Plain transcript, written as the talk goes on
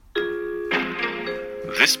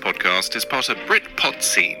This podcast is part of Britpod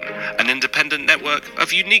Scene, an independent network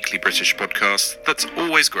of uniquely British podcasts that's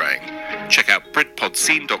always growing. Check out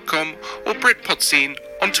BritpodScene.com or Britpod Scene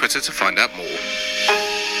on Twitter to find out more.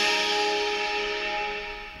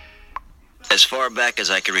 As far back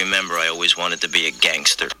as I can remember, I always wanted to be a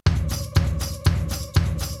gangster.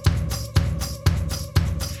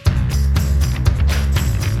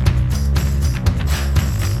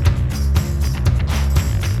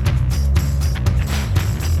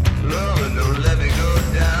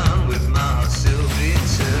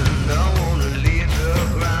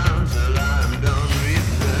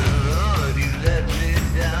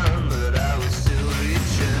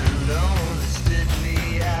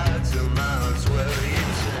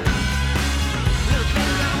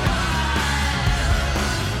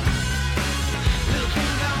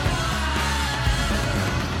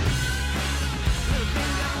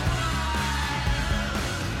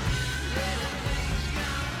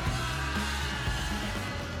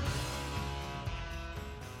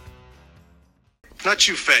 Not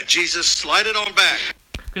you, fat Jesus. Slide it on back.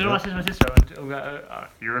 Because when I said to my sister, I'm going,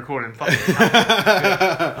 you're recording, fuck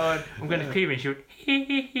it. I'm going to pee and she went,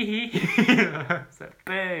 so,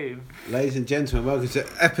 boom. Ladies and gentlemen, welcome to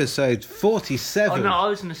episode 47. Oh, no, I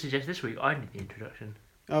was going to suggest this week I need the introduction.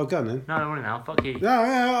 Oh, go on then. No, I don't want it now, fuck you.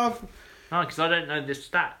 No, No, because I don't know the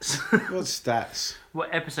stats. what stats?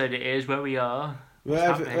 What episode it is, where we are. We're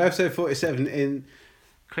episode 47 in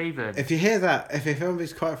Cleveland. If you hear that, if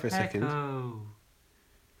everybody's quiet for a second.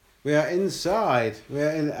 We are inside.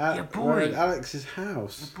 We're in Alex's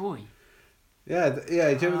house. Your boy. Yeah. Do you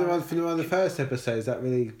remember the one from one of the first episodes? That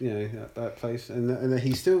really, that place, and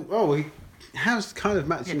he's still. Oh, he has kind of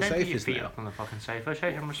matching don't sofas put your feet now. up on the fucking sofa.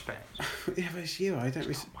 Show some respect. Yeah, but it's you. I don't.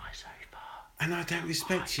 It's not my sofa. And I don't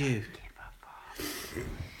respect you. Give a fuck.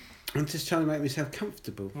 I'm just trying to make myself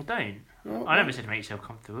comfortable. Well, don't. Oh, I never said to make yourself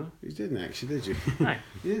comfortable. You didn't actually, did you? No.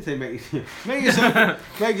 You didn't say make yourself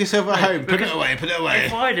at home. Put it away.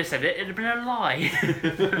 If I'd have said it, it'd have been a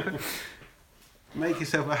lie. Make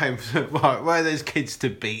yourself at home. Why are those kids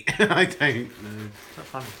to beat? I don't know. It's not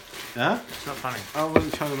funny. Huh? It's not funny. I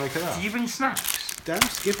wasn't trying to make it up. Did you bring snacks? Damn,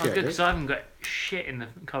 skip Oh, it. good, because I haven't got shit in the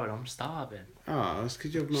cupboard. I'm starving. Oh, that's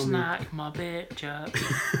because you're Snack my bitch up.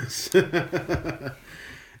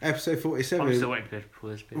 Episode 47. I'm still waiting for pour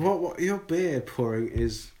this beer. What your beer pouring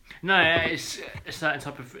is? No, it's a certain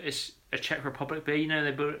type of. It's a Czech Republic beer. You know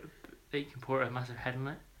they can pour a massive head on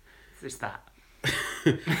it. It's that.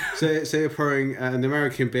 So you're pouring an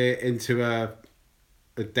American beer into a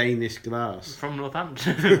Danish glass From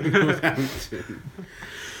Northampton. Northampton.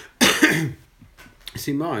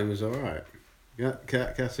 See, mine was all right.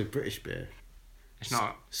 That's a British beer. It's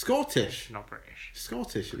not. Scottish. It's not British.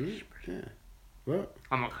 Scottish, isn't it? Yeah. What?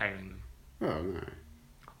 I'm not claiming them. Oh no.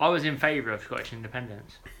 I was in favour of Scottish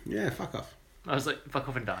independence. Yeah, fuck off. I was like, fuck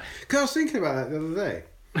off and die. Because I was thinking about that the other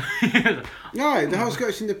day. No, the whole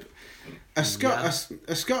Scottish a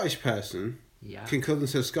Scottish person can call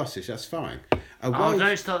themselves Scottish. That's fine.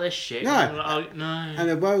 Don't start this shit. No. No. And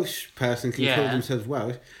a Welsh person can call themselves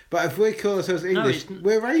Welsh. But if we call ourselves English,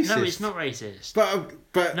 we're racist. No, it's not racist.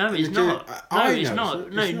 But no, it's not. It's not.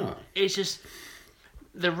 It's not. It's just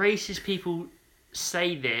the racist people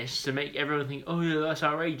say this to make everyone think, oh yeah, that's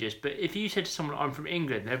outrageous. But if you said to someone, I'm from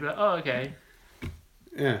England, they'd be like, oh okay.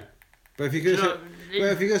 Yeah. But if you're going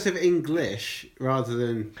to say English rather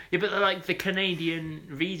than... Yeah, but like the Canadian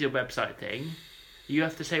visa website thing, you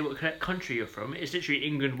have to say what country you're from. It's literally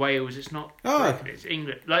England, Wales. It's not... Oh. It's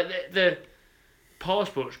England. Like the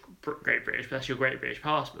passport's Great British, but that's your Great British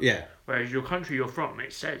passport. Yeah. Whereas your country you're from,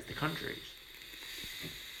 it says the countries.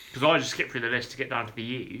 Because I just skip through the list to get down to the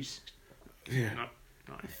U's. Yeah. No.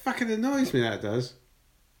 It fucking annoys me, that does.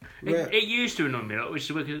 It used to annoy me, which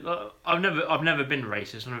is weird, cause I've never been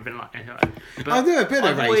racist. I've never been like anything like that. But I've never been a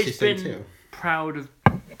I've racist always been until. proud of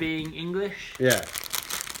being English. Yeah.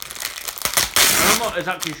 And I'm not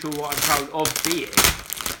exactly sure what I'm proud of being.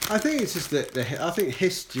 I think it's just that I think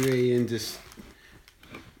history and just...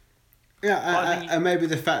 Yeah, and maybe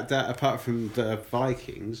the fact that apart from the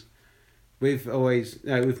Vikings, we've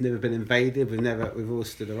never been invaded. We've all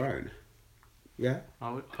stood our own. Yeah.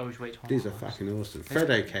 I always wait till These are fucking awesome.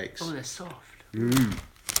 Freddo cakes. Oh, they're soft. Mm.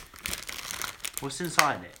 What's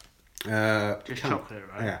inside it? Just chocolate,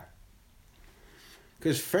 right? Yeah.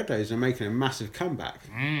 Because Freddos are making a massive comeback.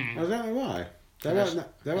 I don't know why.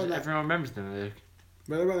 Everyone remembers them.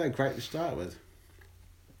 Well, they weren't that great to start with.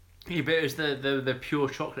 Yeah, but it was the pure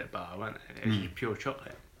chocolate bar, wasn't it? It was just pure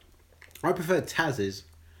chocolate. I prefer Taz's.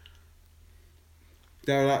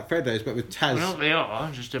 They were like Freddos, but with Taz. Well, they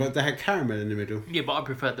are. But they had caramel in the middle. Yeah, but I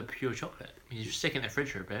prefer the pure chocolate. You just stick it in the fridge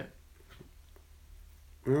for a bit.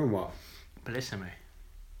 Oh, what? Bellissimo.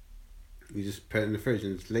 You just put it in the fridge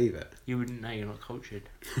and just leave it? You wouldn't know, you're not cultured.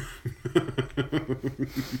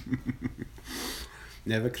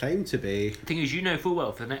 Never claimed to be. The thing is, you know full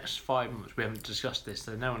well for the next 5 months, we haven't discussed this,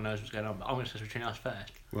 so no one knows what's going on, but I'm going to discuss between us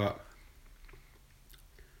first. What?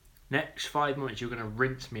 Next 5 months, you're going to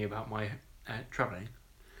rinse me about my travelling.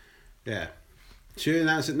 Yeah. Should you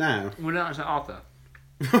announce it now? We'll announce it after.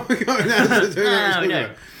 We can't announce it.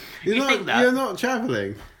 No. You're not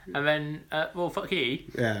travelling. And then, well, fuck you.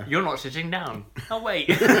 Yeah. You're not sitting down. Oh, wait.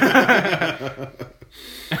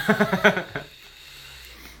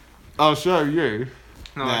 I'll show you.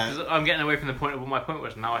 No, nah. I'm getting away from the point of what my point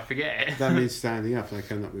was, now I forget it. That means standing up, and I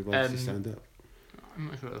cannot be bothered to stand up. I'm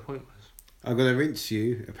not sure what the point was. I'm going to rinse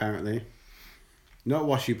you, apparently. Not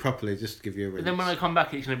wash you properly, just to give you a rinse. But then when I come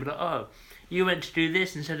back, it's going to be like, oh, you went to do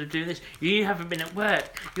this instead of do this. You haven't been at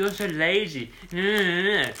work. You're so lazy. No.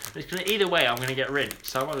 It's gonna, either way, I'm going to get rinsed,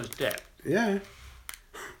 so I might as well dip. Yeah. It's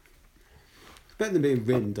better than being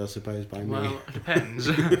rinned, I suppose, by me. Well, it depends.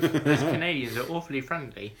 Those Canadians are awfully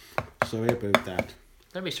friendly. Sorry about that.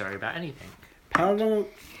 Don't be sorry about anything. How long...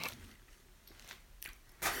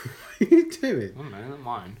 What are you doing? Oh no, not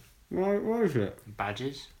mine. What is it?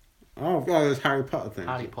 Badges. Oh, it's Harry Potter thing.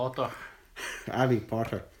 Harry Potter. Harry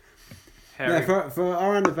Potter. Harry. Yeah, for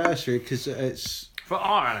our anniversary, because it's... For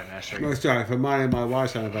our anniversary? No, sorry, for mine and my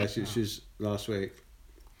wife's anniversary, which was last week.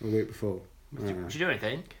 Or the week before. Did you do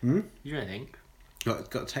anything? Hmm? Did you do anything?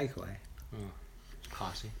 Got a takeaway. Oh, it's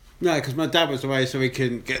classy. No, because my dad was away, so we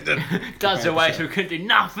couldn't get the... Dad's away, so we couldn't do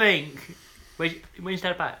nothing! When's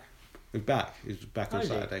Dad back? He's back. He's back on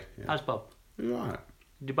Saturday. Yeah. How's Bob? He's alright.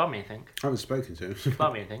 Did you buy me anything? I haven't spoken to him. Did you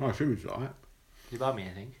buy me anything? I assume he's alright. Did you buy me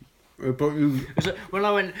anything? But you... So when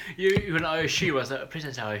I went, when I assume, I was like, please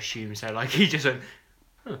don't say I assume, so like, he just went,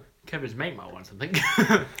 huh, Kevin's mate might want something.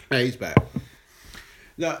 Yeah, he's back.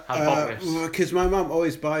 No, because my mum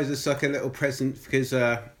always buys us like a little present, because...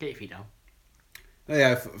 Get your feet down.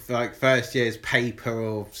 Yeah, for like first year's paper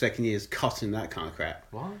or second year's cotton, that kind of crap.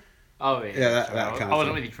 What? Oh, yeah. Yeah, that kind of thing. I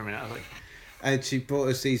wasn't with you for a minute, I was like... And she bought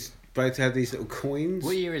us both had these little coins.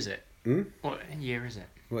 What year is it? Hmm? What year is it?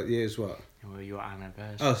 What year is what? Well, your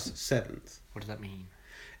anniversary. Oh, 7th. What does that mean?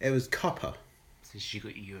 It was copper. So she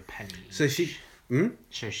got you a penny. So she... Hmm?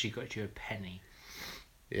 So she got you a penny.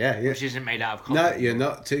 Yeah. Which isn't made out of copper. No, you're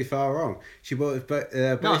not too far wrong. She bought us both...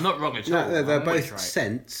 No, I'm not wrong at all. No, they're both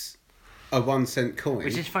cents. A 1 cent coin.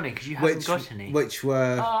 Which is funny, because you haven't got any. Which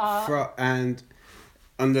were... And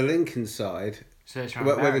on the Lincoln side... So it's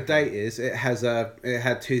where the date is, it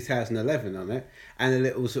had 2011 on it, and a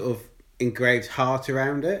little sort of engraved heart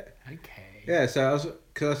around it. Okay. Yeah, so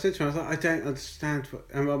because I said to her, I was like, I don't understand what,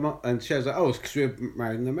 and my mom, and she was like, oh, it's because we were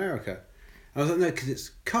married in America. I was like, no, because it's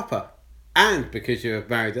copper, and because you were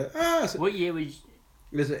married. What year was?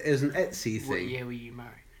 It was an Etsy thing. What year were you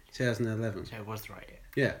married? 2011. So it was the right year.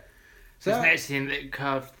 Yeah. So it's an Etsy thing that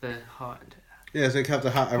carved the heart into that. Yeah, so it carved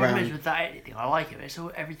the heart around. The problem is with that Etsy thing, I like it, but it's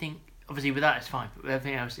all everything. Obviously, with that it's fine, but with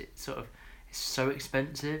everything else, it's so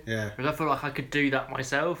expensive. Yeah. Because I feel like I could do that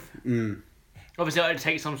myself. Mm. Obviously, I'd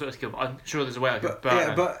take some sort of skill, but I'm sure there's a way I could.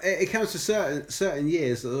 But it comes to certain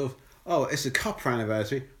years of, oh, it's a copper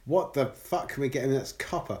anniversary. What the fuck can we get in that's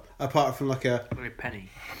copper? Apart from like a penny.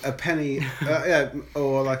 A penny, yeah,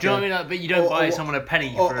 or like. Do you know what I mean? Like, but you don't buy someone a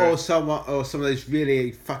penny or some of those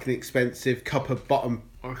really fucking expensive copper bottom.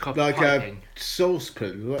 Or a copper like piping. A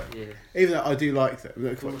saucepan. Like, yeah. Even though I do like them,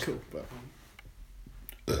 they're quite cool.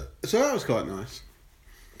 But so that was quite nice.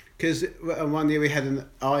 Because one year we had an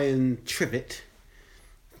iron trivet.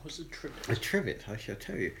 What's a trivet? A trivet, I shall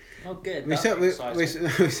tell you. Oh, good. We sell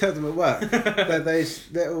them at work. They're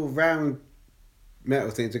those little round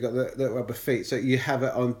metal things. They've got the rubber feet, so you have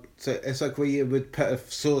it on. So it's like where you would put a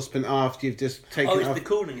saucepan after you've just taken. Oh, it it's off. the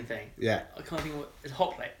cooling thing. Yeah. I can't think of what it's.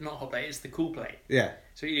 Hot plate, not hot plate. It's the cool plate. Yeah.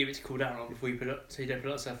 So you leave it to cool down on before you put it, so you don't put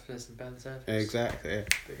it on surface and burn the surface. Exactly. Yeah.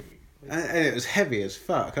 And it was heavy as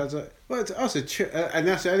fuck. I was like, well, it's also and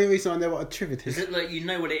that's the only reason I know what a trivet is. Is it like you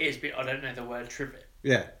know what it is, but I don't know the word trivet?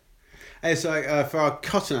 Yeah. And it's like for our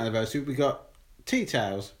cotton anniversary, we got tea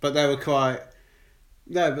towels, but they were quite.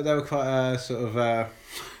 No, but they were quite sort of.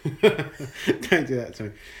 Don't do that to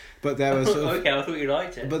me. But they were sort of. Okay, I thought you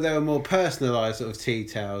liked it. But they were more personalised sort of tea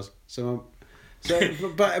towels. But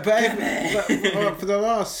for the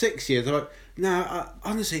last 6 years, I'm like, no,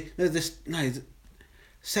 honestly, the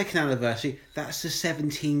second anniversary, that's the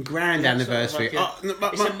 17 grand anniversary. Sort of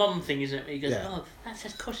like it's a mum thing, isn't it? He goes, oh, that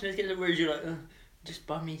says cotton, let's get the rouge. You're like, just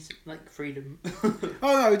buy me like freedom. Oh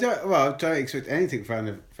no, we don't. Well, don't expect anything for our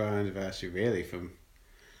anniversary really from.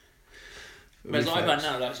 Whereas I've had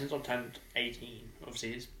now, like since I've turned 18,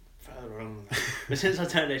 obviously it's further along than that. But since I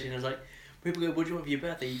turned 18, I was like, people go, what do you want for your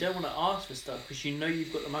birthday? You don't want to ask for stuff because you know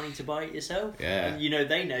you've got the money to buy it yourself. Yeah. And you know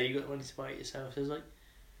they know you've got the money to buy it yourself. So it's like,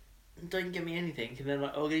 don't get me anything. And they're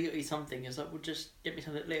like, oh, I'm going to get you something. It's like, well, just get me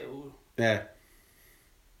something little. Yeah.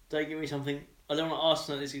 Don't give me something. I don't want to ask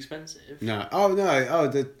something that's expensive. No. Oh, no. Oh,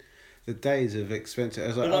 the days of expensive. I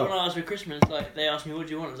was like, But like when I asked for Christmas, like they asked me, what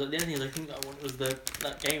do you want? I was like, the only thing I think I want was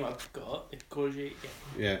that game I've got, the Call of Duty game.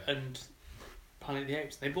 Yeah. And Planet of the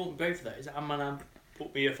Apes. They bought me both of those. And my nan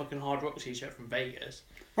bought me a fucking Hard Rock t-shirt from Vegas.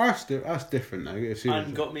 That's different though.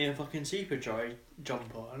 And got me a fucking Superdry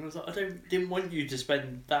jumper. And I was like, didn't want you to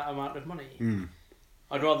spend that amount of money. Mm.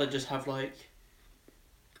 I'd rather just have like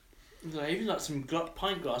even like some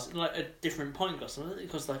pint glass, like a different pint glass. I think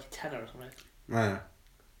it costs like a tenner or something. Yeah.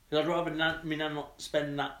 Because I'd rather me nan not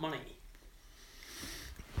spend that money.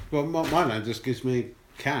 Well, my nan just gives me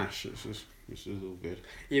cash. It's all good.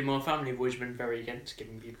 Yeah, my family have always been very against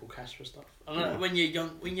giving people cash for stuff. I know when you're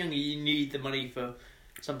younger, you need the money for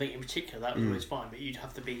something in particular. That was always fine, but you'd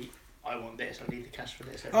have to be, I want this, I need the cash for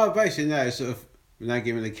this. Oh, basically, no, it's sort of, when they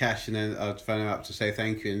give me the cash and then I'd phone them up to say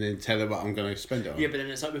thank you and then tell them what I'm going to spend it on. Yeah, but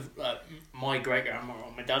then it's like with my great-grandma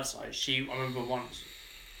on my dad's side, I remember once,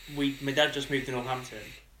 my dad just moved to Northampton,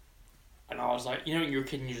 and I was like, you know when you're a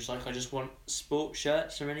kid and you're just like, I just want sports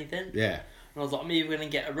shirts or anything? Yeah. And I was like, I'm either going to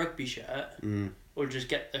get a rugby shirt or just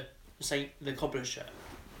get the cobbler's shirt.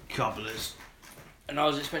 Cobblers. And I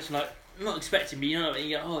was expecting not expecting, but you know,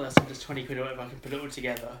 you go, oh, that's just 20 quid or whatever, I can put it all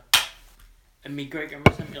together. And me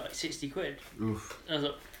great-grandma sent me like 60 quid. Oof. And I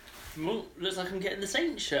was like, well, looks like I'm getting the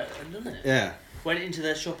Saints shirt then, doesn't it? Yeah. Went into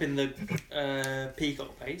their shop in the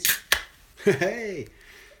Peacock place. Hey.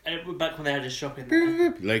 And back when they had a shop in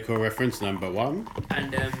there. Local reference number 1.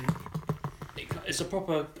 And it's a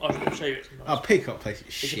proper, I'll show you it. Oh, Peacock place is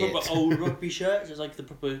It's shit. a proper old rugby shirt, so it's like the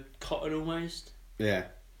proper cotton almost. Yeah.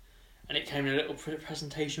 And it came in a little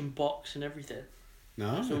presentation box and everything.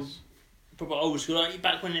 Nice. So, proper old school, like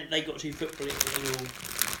back when they got to football, it was all...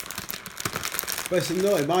 But it's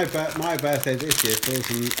annoying. My birthday this year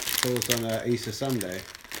falls on Easter Sunday.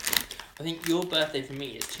 I think your birthday for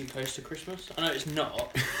me is too close to Christmas. I know it's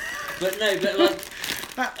not, but like...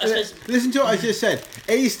 Listen to what I just said.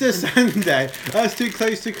 Easter Sunday. That's too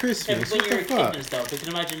close to Christmas. When What you're the a kid fuck? and stuff, you can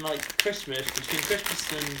imagine like Christmas, between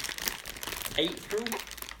Christmas and April.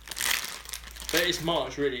 But it's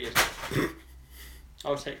March, really, isn't it?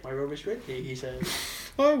 I'll take my rubbish with me, he says.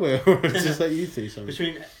 I will. Just let you do something.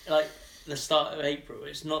 Between like the start of April,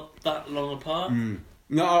 it's not that long apart.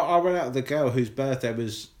 No, I went out with a girl whose birthday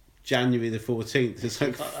was January the 14th. It's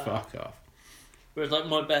like, Like that. fuck off. Whereas like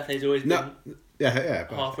my birthday's always No, been yeah.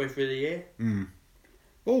 halfway through the year.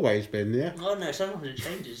 Always been, yeah. Oh no, sometimes it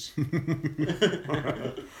changes.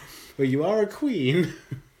 Well, you are a queen.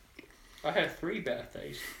 I have 3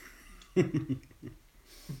 birthdays.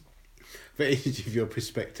 For each of your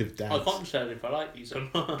prospective dads. I can't decide if I like these or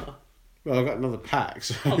not. Well, I've got another pack,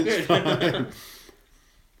 so Oh, it's good. fine.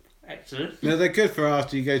 Excellent. No, they're good for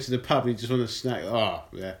after you go to the pub and you just want a snack. Oh,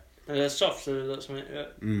 yeah. And they're soft, so that's something.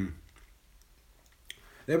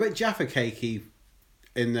 They're a bit Jaffa cakey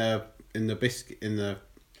in the biscuit in the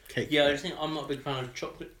cake. Yeah, I just think I'm not a big fan of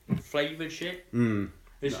chocolate flavoured shit.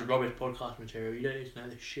 This is rubbish podcast material. You don't need to know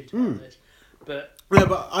this shit about this. But No,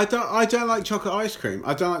 but I don't like chocolate ice cream.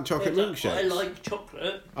 I don't like chocolate milkshakes. I like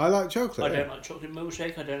chocolate. I like chocolate. I don't like chocolate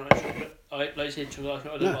milkshake. I don't like chocolate. Like I said, chocolate ice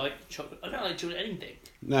cream. I don't like chocolate. I don't like chocolate anything.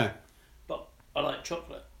 No. But I like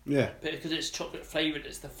chocolate. Yeah. But because it's chocolate flavoured,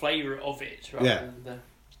 it's the flavour of it rather than the...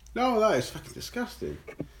 No, it's fucking disgusting.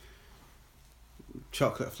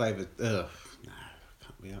 Chocolate flavoured. Ugh. No,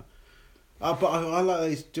 can't be up. But I like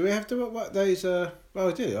these. Do we have to what those? Well,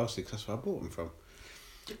 I do. Obviously, 'cause that's where I bought them from.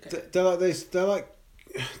 Okay. They're like these.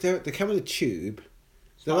 They come in a tube.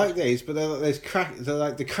 They're like these, but they're like those They're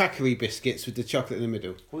like the crackery biscuits with the chocolate in the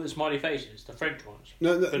middle. All the smiley faces, the French ones.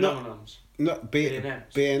 No, Phenomenons. Not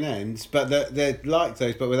B&Ns, but they're like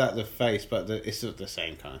those, but without the face. But it's sort of the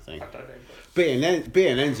same kind of thing. I don't know.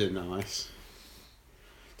 B&Ns are nice.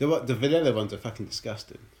 The vanilla ones are fucking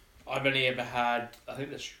disgusting. I've only ever had, I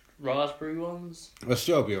think the raspberry ones. Well,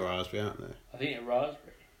 strawberry or raspberry, aren't they? I think they're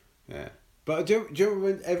raspberry. Yeah. But do you remember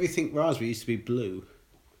when everything raspberry used to be blue?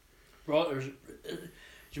 Do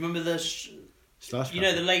you remember the... Slush You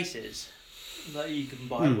know the laces that you can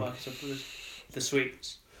buy at work, so the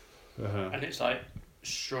sweets, and it's like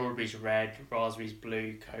strawberries red, raspberries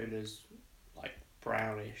blue, cola's like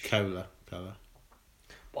brownish. Cola.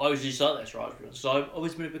 But I always just like those raspberry ones, so I've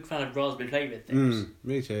always been a big fan of raspberry flavoured things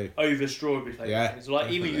Me too. over strawberry flavoured things. Like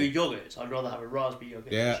definitely. even your yogurts, I'd rather have a raspberry yogurt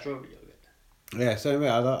than a strawberry yogurt. Yeah, so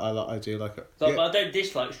I do like it. So, yeah. But I don't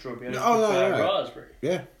dislike strawberry. I just No, prefer no. raspberry.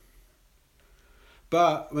 Yeah.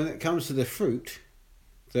 But when it comes to the fruit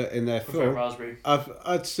that in their Prefer form, raspberry. I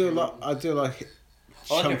do like I like chomping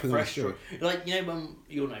it on the fresh. strawberry. Like, you know, when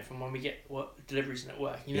you'll know from when we get deliveries in at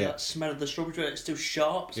work, you know Yeah. that smell of the strawberry, it's still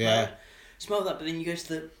sharp smell. Yeah. Smell that, but then you go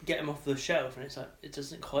to get them off the shelf and it's like, it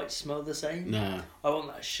doesn't quite smell the same. No. I want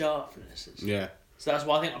that sharpness. Yeah. So that's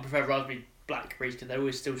why I think I prefer raspberry blackberries, because they're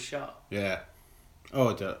always still sharp. Yeah. Oh,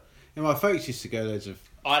 I do. And my folks used to go loads of.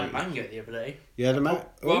 I had a mango the other day. Yeah, the mango.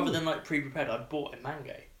 Rather than like pre-prepared, I bought a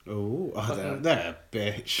mango. Oh, Fucking- they're a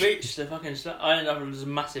bitch. Bitch, the fucking I ended up with just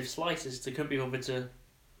massive slices. They couldn't be bothered to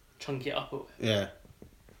chunk it up. Yeah.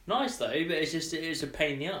 Nice though, but it's a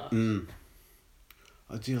pain in the ass.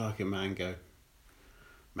 I do like a mango.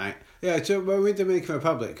 Yeah, so when we were in Dominican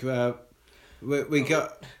Republic, we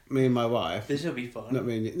got me and my wife. This will be fun. Not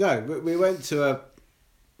me and you. No, we went to a.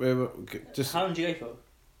 We were just. How long did you go for?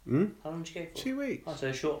 Hmm? How long did you go for? 2 weeks. Oh, so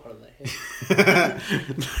a short holiday.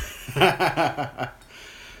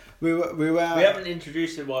 we were. We haven't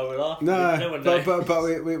introduced it while we're laughing. No, one but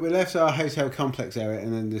knows. we left our hotel complex area,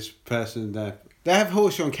 and then this person they have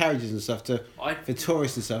horse-drawn carriages and stuff for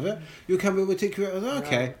tourists and stuff. You come in, we'll take you. I was like,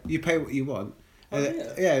 okay, you pay what you want. Oh,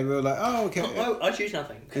 And yeah, we were like, oh, okay. I choose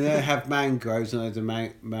nothing. And they have mangroves and there's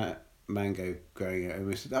mango growing out. And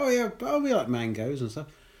we said, oh yeah, we like mangoes and stuff.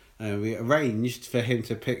 And we arranged for him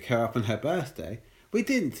to pick her up on her birthday. We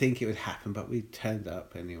didn't think it would happen, but we turned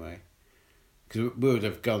up anyway. Because we would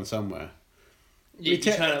have gone somewhere. You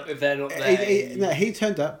turn up if they're not there. He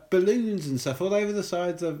turned up, balloons and stuff all over the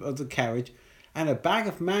sides of the carriage, and a bag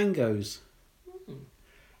of mangoes.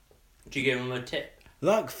 Do you give him a tip?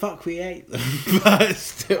 Like fuck, we ate them, but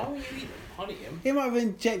still. Why would you eat them? I'd eat them. He might have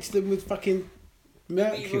injected them with fucking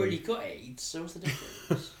mercury. You've already got AIDS, so what's the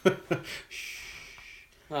difference?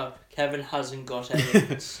 No, Kevin hasn't got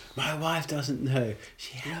AIDS. My wife doesn't know.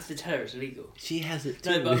 You have to tell her it's illegal. She has it too.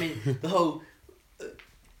 No, but I mean, the whole...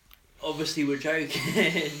 obviously we're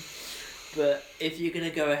joking, but if you're going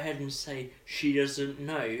to go ahead and say she doesn't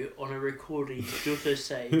know on a recording, you should also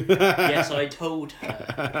say, yes, I told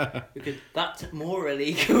her. Because that's more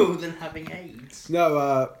illegal than having AIDS.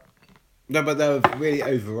 No, but they were really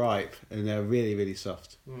overripe and they're really, really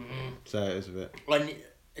soft. Mm-hmm. So it was a bit...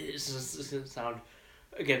 It's going to sound,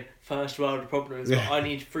 again, first world problems, Yeah. but I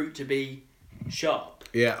need fruit to be sharp.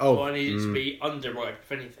 Yeah, Or I need it to be underripe,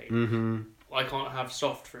 if anything. Mm-hmm. I can't have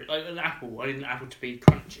soft fruit. Like an apple, I need an apple to be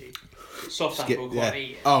crunchy. Soft apple, can't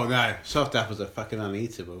eat it. Oh no, soft apples are fucking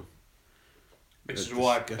uneatable. Which is They're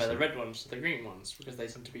why I prefer the disgusting. red ones to the green ones, because they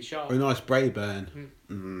tend to be sharp. Or a nice Brayburn.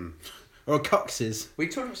 Mm. Or a Cox's. We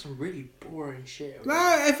talked about some really boring shit.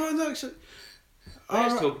 No, everyone looks at...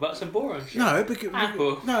 Let's talk about some boring shit. No,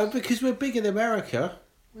 because we're big in America.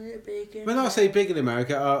 We're big in When I say big in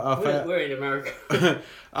America, we're in America.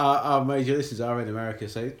 our major listeners are in America,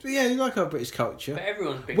 so yeah, you like our British culture. But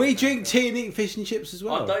everyone's big We in drink America. tea and eat fish and chips as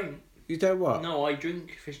well. I don't. You don't what? No, I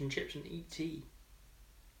drink fish and chips and eat tea.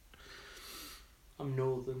 I'm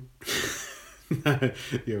northern. No,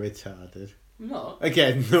 you're retarded. I'm not.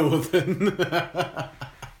 Again, northern.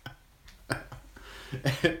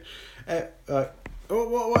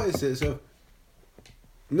 What is it? So,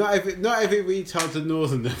 not every retarded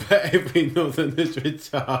northerner, but every northerner's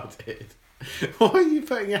retarded. Why are you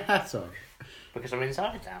putting a hat on? Because I'm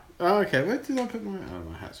inside town. Oh, okay. Where did I put my... Oh,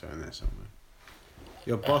 my hat's around there somewhere.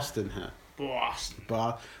 Your Boston hat. Boston.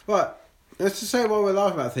 Right. Let's just say while we're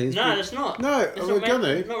laughing about things. No, that's not. No, It's we're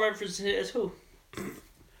gonna. not referencing it at all.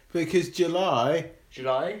 Because July...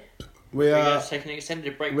 We are taking an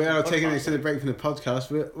extended break. We from are the taking an podcast. extended break from the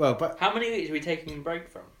podcast. But How many weeks are we taking a break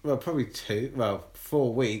from? probably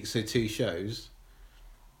 4 weeks, so 2 shows.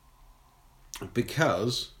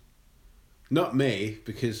 Because, not me,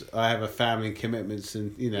 because I have a family and commitments,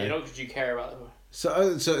 and Yeah, not because you care about them.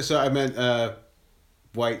 So I meant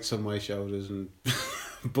weights on my shoulders and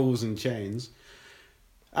balls and chains.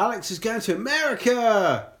 Alex is going to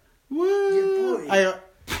America. Woo! Yeah, boy.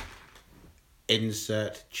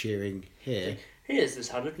 Insert cheering here. Here's the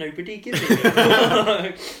sound of nobody giving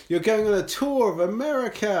a You're going on a tour of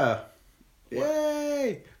America.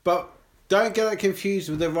 Yay! But don't get that confused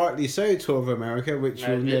with the Rightly So tour of America, which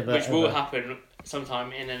will never. Which will ever- happen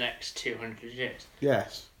sometime in the next 200 years.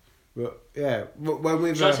 Yes. But yeah, when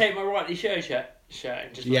we've. Should I take my Rightly Show shirt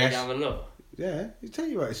and just lay Yes. down the law? Yeah, you tell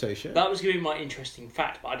you Rightly So shit. That was going to be my interesting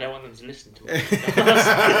fact, but I don't want them to listen to it. Because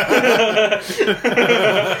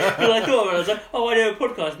I thought of it, I was like, oh, I do a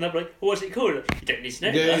podcast, and they'll be like, well, what's it called? You don't need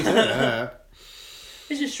to know Yeah, that.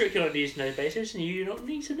 This is strictly on a need-to-know basis, and you do not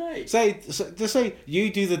need to know. Just say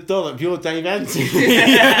you do the dollop. You're Dave Anthony.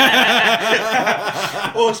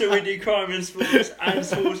 Also, we do crime and sports and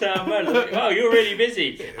small town murder. Like, oh, you're really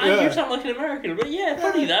busy, and you sound like an American. But yeah,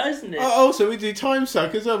 funny that, isn't it? Also, we do time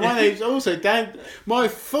suck as well. My name's also Dan. My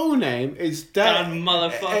full name is Dan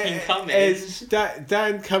motherfucking Cummins.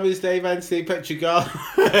 Dan Cummins, Dave Anthony,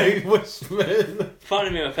 Petrogalo, Westman.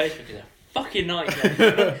 Finding me on Facebook is a fucking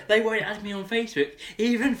nightmare. They won't add me on Facebook.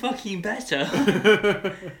 Even fucking better.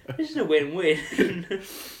 This is a win-win.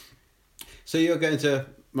 So you're going to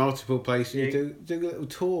multiple places. Yeah. You do a little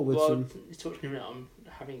tour with some. You talk to me about I'm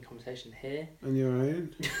having a conversation here. On your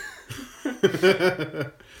own.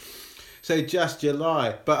 So just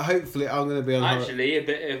July, but hopefully I'm going to be on. Actually, a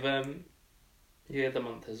bit of the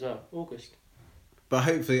month as well, August. But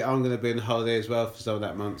hopefully I'm going to be on holiday as well for some of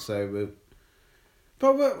that month. So we'll.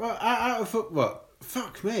 But out of what?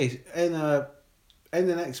 Fuck me! In the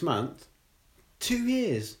next month, 2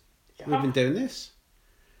 years we've been doing this,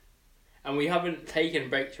 and we haven't taken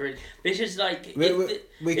breaks. This is like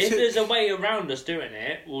if there's a way around us doing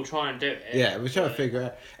it, we'll try and do it. Yeah, we're trying to figure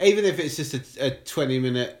out. Even if it's just a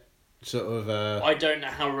 20-minute sort of. I don't know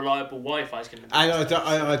how reliable Wi-Fi is going to be. And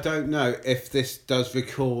I don't know if this does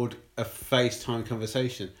record a FaceTime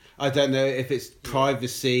conversation. I don't know if it's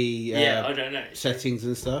privacy I don't know. settings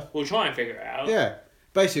and stuff. We'll try and figure it out. Yeah.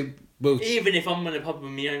 Basically, even if I'm going to pop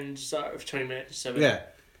on my own start of 20 minutes. So yeah.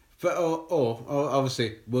 But or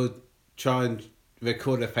obviously, we'll try and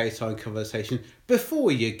record a FaceTime conversation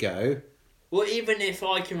before you go. Well, even if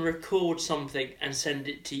I can record something and send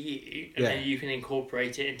it to you, and then you can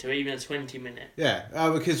incorporate it into even a 20-minute. Yeah.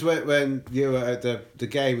 Because when you were at the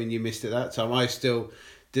game and you missed it that time, I still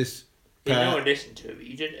just... no one listened to it, but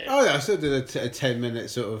you did it. Oh, yeah, I still did a 10-minute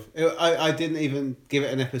sort of... I didn't even give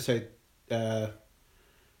it an episode... I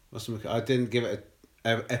didn't give it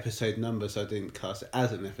an episode number, so I didn't class it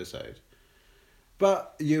as an episode.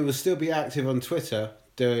 But you will still be active on Twitter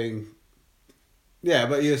doing... Yeah,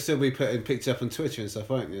 but you'll still be putting pictures up on Twitter and stuff,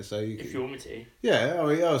 won't you? So if you want me to. Yeah, I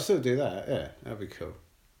mean, I'll still do that. Yeah, that'd be cool.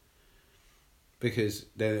 Because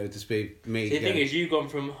then it'll just be me. The thing is, you've gone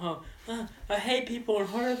from, I hate people on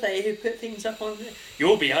holiday who put things up on...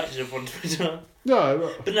 You'll be active on Twitter.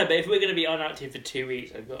 No. But if we're going to be inactive for 2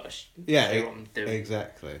 weeks, I've got to show what I'm doing.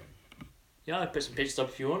 Exactly. Yeah, I'll put some pictures up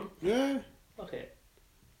if you want. Yeah. Fuck it.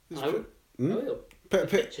 I will. Put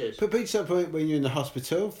pictures up when you're in the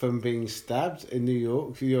hospital from being stabbed in New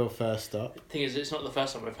York for your first stop. The thing is, it's not the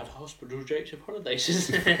first time we've had hospital jokes of holidays, is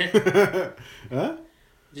it? Huh?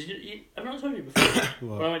 I've not told you before.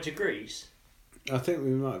 When I went to Greece. I think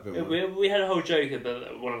we might have been. We had a whole joke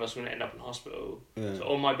that one of us was going to end up in hospital. Yeah. So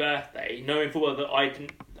on my birthday, knowing full well that I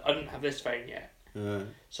didn't have this phone yet. Right.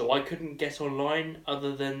 So I couldn't get online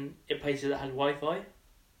other than in places that had Wi-Fi.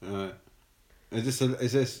 Right.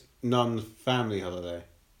 Is this non-family holiday?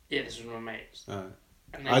 Yeah, this was my mates. Oh.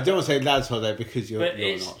 I don't want to say lads' holiday because you're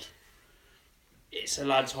not. It's a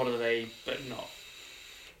lads' holiday, but not.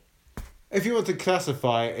 If you want to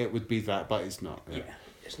classify it, it would be that, but it's not. Yeah,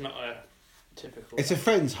 it's not a typical... It's a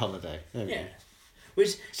friend's holiday. Yeah.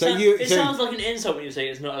 Which sounds like an insult when you say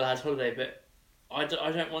it's not a lad's holiday, but I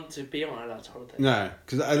don't want to be on a lad's holiday. No,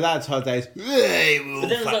 because a lad's holiday is... But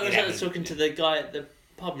then it's like I was talking to the guy at the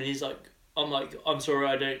pub and he's like, I'm sorry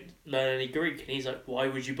I don't learn any Greek. And he's like, why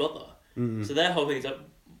would you bother? Mm-hmm. So their whole thing's like,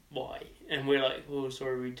 why? And we're like, well,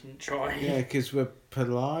 sorry we didn't try. Yeah, because we're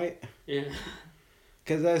polite. Yeah.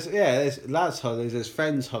 Because there's lads' holidays, there's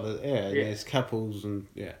friends' holidays, and there's couples, and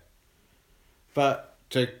But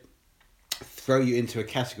to throw you into a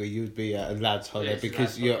category, you would be a lads' holiday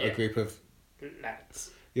because you're a group of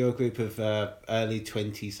lads. You're a group of early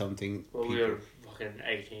 20-something. Well, people. We were fucking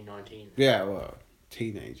 18, 19. Yeah, well,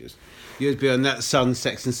 teenagers. You'd be on that Son,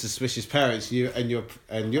 Sex and Suspicious Parents. Your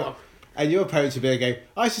parents would be going,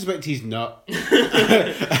 I suspect he's not. And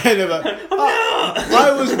they're like,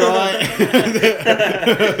 I was right.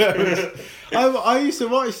 I used to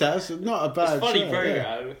watch that. It's not a bad It's funny show.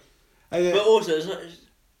 program. Yeah. But also,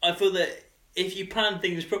 I feel that if you plan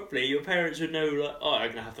things properly, your parents would know, like, I'm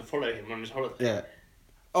going to have to follow him on his holiday.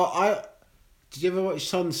 Yeah. Did you ever watch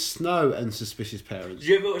Son, Snow and Suspicious Parents? Did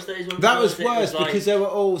you ever watch those ones? That was worse because they were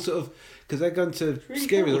all sort of... Because they're going to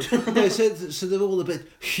scary. So they're all a bit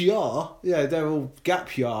they're all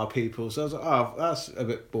gap year people. So I was like, that's a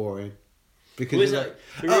bit boring. Because the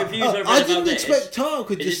reviews I read I didn't about expect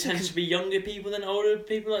Tark. It tends to be younger people than older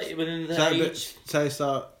people, like within the age. So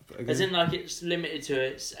start. Again. As in, like it's limited to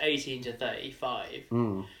it's 18 to 35,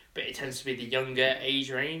 but it tends to be the younger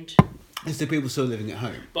age range. It's the people still living at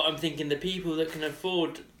home. But I'm thinking the people that can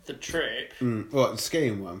afford the trip. What, the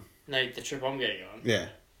skiing one? No, the trip I'm getting on. Yeah.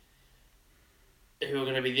 Who are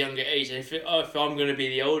going to be the younger age, and if I'm going to be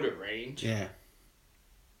the older range, Yeah.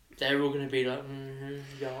 they're all going to be like,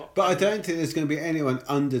 yeah. But I don't think there's going to be anyone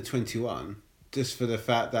under 21, just for the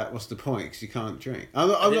fact that what's the point? Because you can't drink. I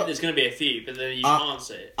think there's going to be a few, but then you can't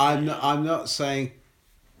say it. I'm not saying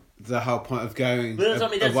the whole point of going But that's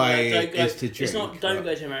what I mean, away is to drink. It's not don't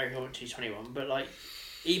go to America when you're 21, but like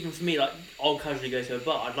even for me, like I'll casually go to a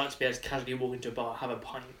bar. I'd like to be able to casually walk into a bar, have a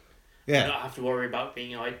pint, and not have to worry about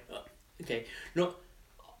being okay. Not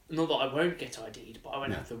that I won't get ID'd, but I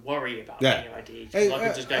won't have to worry about being ID'd. I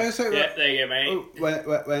could just go, there you go, mate.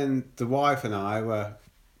 When the wife and I were,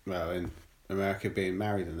 in America being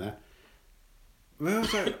married and that, we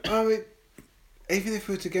was like, even if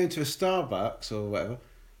we were to go into a Starbucks or whatever,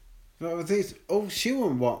 all she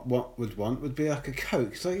would want would be like a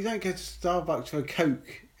Coke. So you don't go to Starbucks for a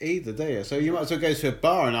Coke either, do you? So you might as well go to a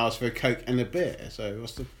bar and ask for a Coke and a beer. So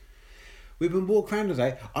what's the... We've been walking around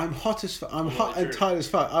today. I'm hot and tired as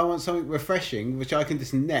fuck. I want something refreshing, which I can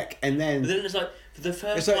just neck and then... But then it's like, for the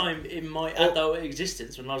first time in my adult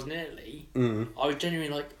existence, when I was in Italy, I was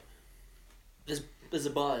genuinely like, there's a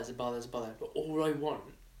bar there, but all I want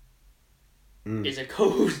is a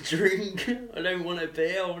cold drink. I don't want a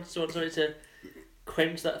beer. I just want something to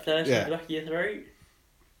quench that thirst in the back of your throat.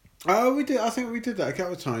 Oh, we did. I think we did that a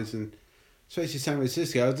couple of times, and especially San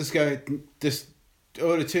Francisco. I'll just go,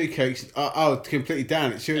 order 2 Cokes. I'll completely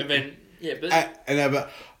down it. And then,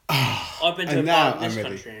 I've been to a bar in this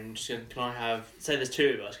country and just going, can I have, say there's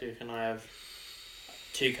 2 of us, can I have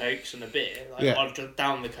 2 Cokes and a beer? I'll just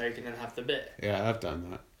down the Coke and then have the beer. Yeah, I've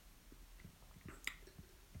done that.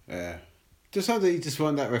 Yeah. Just something you just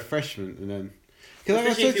want that refreshment and then...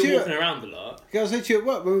 Especially if you're walking around a lot. Because I said to you at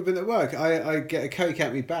work, when we've been at work, I get a Coke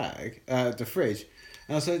out my bag, the fridge,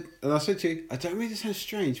 and I said to you, I don't mean to sound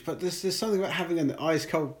strange, but there's something about having an ice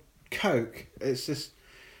cold Coke. It's just...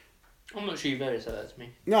 I'm not sure you've ever said that to me.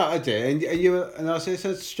 No, I did, and I said it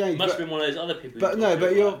sounds strange. Must have been one of those other people. But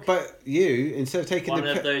you instead of taking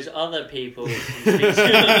those other people. but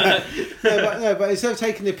instead of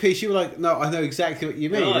taking the piece, you were like, no, I know exactly what you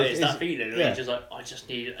mean. No, it's that feeling. You're just like, I just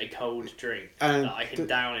need a cold drink that I can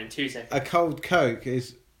down in 2 seconds. A cold Coke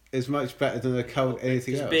is much better than a cold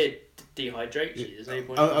anything else. Beer dehydrates you. There's no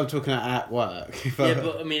point. I'm talking about at work.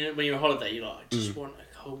 But I mean, when you're on holiday, you're like, I just want a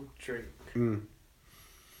cold drink.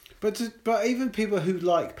 But even people who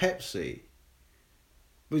like Pepsi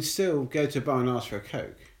would still go to a bar and ask for a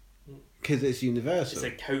Coke because it's universal. It's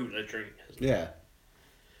a cola drink. Isn't it? Yeah.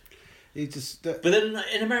 You just. But then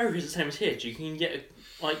in America, it's the same as here. You can get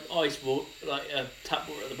ice water, like a tap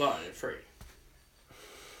water at the bar, and it's free.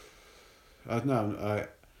 All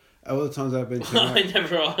the times I've been to America, I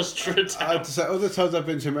never asked for a tap. I'd say all the times I've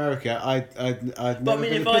been to America, I'd never. But I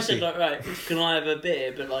mean, been if a I pissy. said right, can I have a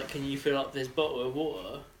beer? But can you fill up this bottle of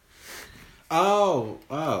water? Oh,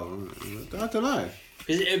 I don't know.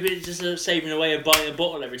 Because it would be just a saving away of buying a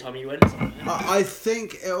bottle every time you went somewhere. I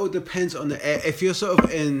think it all depends on if you're sort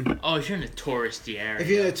of in. Oh, if you're in a touristy area. If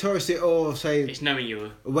you're in a touristy, or say it's knowing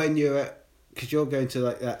you. When you're at, because you're going to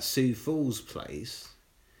that Sioux Falls place,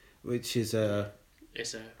 which is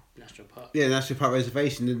It's a national park. Yeah, national park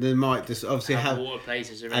reservation, and they might just obviously have water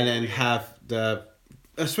places around. And then have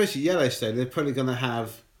especially Yellowstone. They're probably going to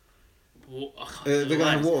have. They're going to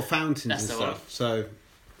have water fountains and stuff. So,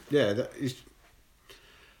 yeah, that is.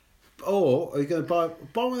 Or are you going to buy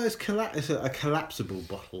one of those a collapsible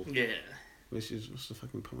bottle? Yeah. What's the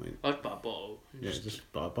fucking point? I'd buy a bottle. Just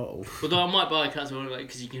buy a bottle. Although I might buy a collapsible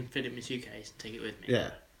because you can fit it in my suitcase and take it with me.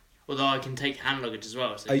 Yeah. Although I can take hand luggage as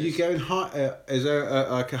well. So are you going is there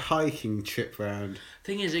a hiking trip round?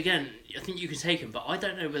 Thing is, again, I think you can take them, but I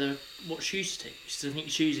don't know what shoes to take. Because I think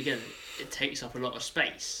shoes, again, it takes up a lot of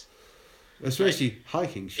space. Especially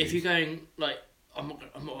hiking shoes. If you're going, I'm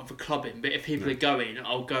not for clubbing, but if people are going,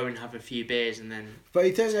 I'll go and have a few beers and then. But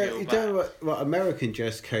you don't know what American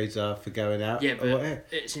dress codes are for going out. Yeah, but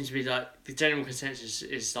it seems to be the general consensus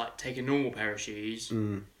is take a normal pair of shoes,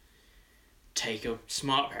 take a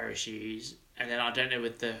smart pair of shoes, and then I don't know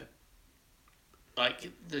with the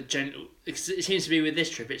gentle. It seems to be with this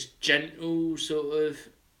trip, it's gentle sort of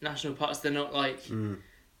national parks. They're not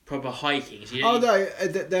proper hiking. So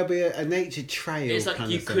there'll be a nature trail. It's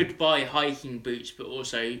you could buy hiking boots, but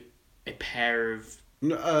also a pair of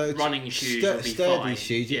running shoes would be sturdy fine.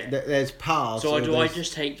 shoes. Yeah. There's paths. So I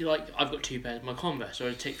just take I've got 2 pairs of my Converse, so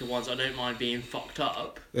I take the ones I don't mind being fucked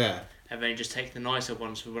up. Yeah. And then just take the nicer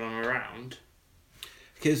ones for when I'm around.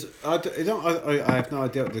 Because I have no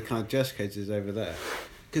idea what the kind of dress codes is over there.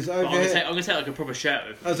 Because I'm gonna take a proper shirt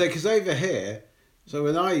with me. I was because over here So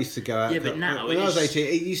when I used to go out, Yeah, but now when I was it's 18,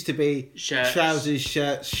 it used to be shirts. trousers,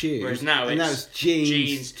 shirts, shoes. Whereas now it's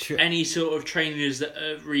jeans. any sort of trainers that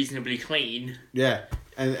are reasonably clean. Yeah,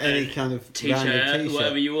 and any kind of T-shirt,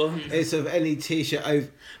 whatever you want. It's of any T-shirt over,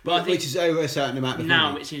 But I think which is over a certain amount of now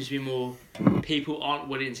money. it seems to be more people aren't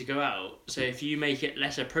willing to go out. So if you make it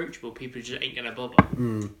less approachable, people just ain't gonna bother.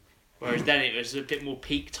 Whereas then it was a bit more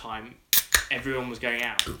peak time. Everyone was going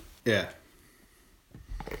out. Yeah.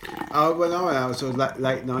 Oh, when I went out, sort of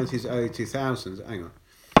late 90s, early 2000s. Hang on.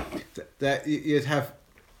 That you'd have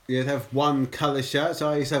one colour shirt. So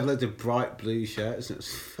I used to have loads of bright blue shirts. And it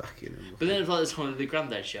was fucking. But then it was like the time of the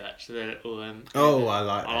granddad shirts. So they're all, oh, I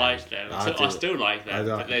like them. I liked them. I still like them. I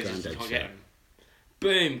like but they the just granddad can't shirt. get them.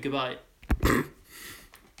 Boom. Goodbye.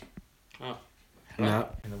 Oh. Hello. No.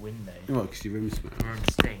 In the window. What? Because your room smells. My room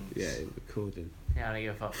stinks. Yeah, recording. Yeah, I don't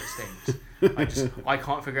give a fuck if it stinks. I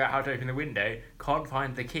can't figure out how to open the window. Can't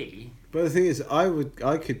find the key. But the thing is, I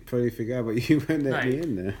could probably figure out, but you won't let me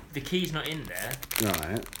in there. The key's not in there.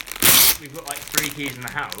 Right. We've got like 3 keys in the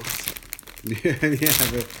house. Yeah,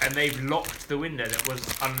 And they've locked the window that was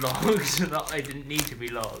unlocked, so that they didn't need to be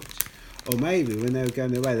locked. or maybe when they were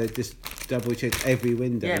going away, they just double checked every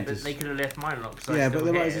window. Yeah, and but just... they could have left mine locked. So yeah, I'm but still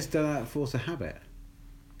they might here. have just done that out of force of habit.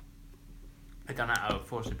 I done that out of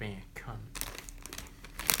force of being a cunt.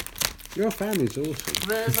 Your family's awesome.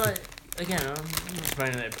 But it's like, again, I'm not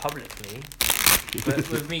explaining it publicly, but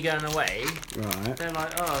with me going away, Right. they're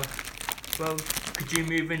like, oh, well, could you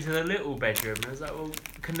move into the little bedroom? And I was like, well,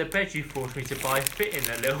 can the bed you forced me to buy fit in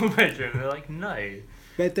the little bedroom? And they're like, no.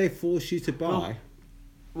 Bed they forced you to buy?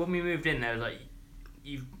 Well, when we moved in, they was like,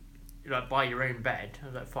 you like buy your own bed. I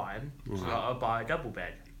was like, fine. So Right. like, I'll buy a double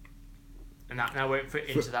bed. And that now won't fit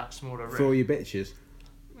into that smaller room. For all your bitches?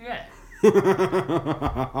 Yeah.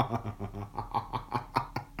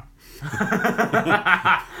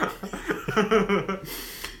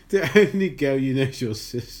 The only girl you know is your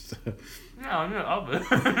sister. No, I'm not other.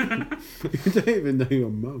 You don't even know your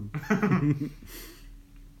mum.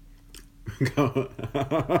 Go on.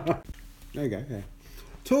 There you go. Yeah.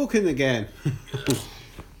 Talking again.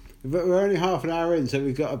 But we're only half an hour in, so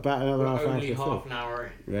we've got about another half hour Only to half fill. an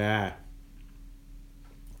hour in. Yeah.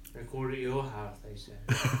 Record at your house, they said.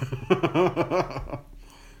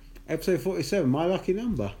 Episode 47, my lucky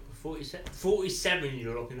number. 47 is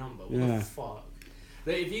your lucky number. What Yeah. the fuck?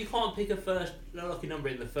 But if you can't pick a lucky number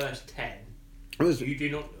in the first 10, you do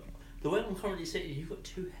not. The way I'm currently sitting, you've got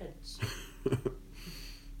 2 heads.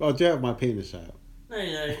 Well, I do have my penis out.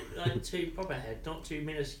 No, like 2 proper heads, not 2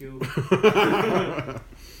 minuscule.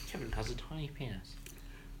 Kevin has a tiny penis.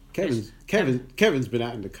 Kevin's been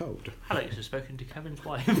out in the cold. Alex has spoken to Kevin's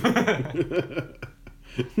wife.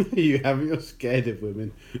 You haven't. You're scared of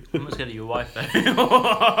women. I'm not scared of your wife though.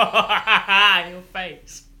 Your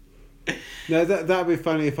face. No, that'd be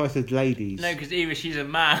funny if I said ladies. No, because either she's a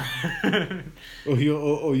man. Or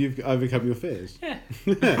you've overcome your fears. Yeah.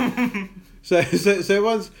 So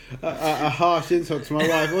one's a harsh insult to my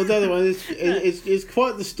wife, or the other one is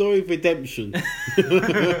quite the story of redemption.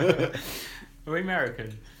 Are we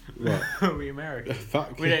American? What? Are we American?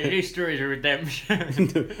 Fuck. We don't do stories of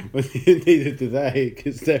redemption. Well, neither do they,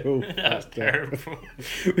 because they're all. That's fucked up. terrible.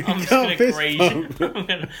 We I'm just can't gonna fist graze bump. you.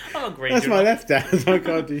 I'm not grazing That's my you. left hand. I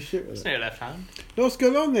can't do shit with It's it. no left hand. What's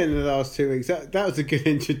going on then in the last 2 weeks? That was a good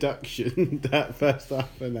introduction. That first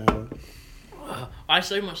half an hour. I have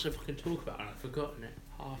so much to fucking talk about and I've forgotten it.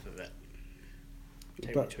 Half of it.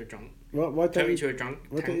 Take me to a drunk. Why Take don't me you? to a drunk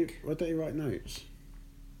Why tank. don't you write notes?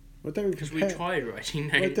 Why don't we Because we prepare? tried writing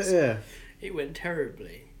Why notes. yeah. It went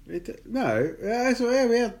terribly. No, that's why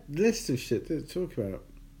we had lists of shit to talk about.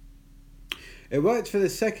 It worked for the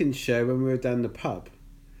second show when we were down the pub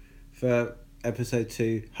for episode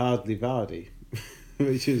 2, Hardly Vardy,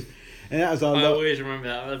 which is, and that was our I always remember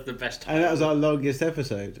that. That was the best time. and that was our longest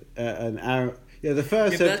episode, an hour. Yeah, the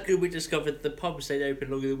first. Yeah, but that's good. We discovered the pub stayed open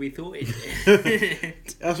longer than we thought it did.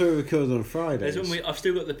 That's what we recorded on Fridays. That's when I've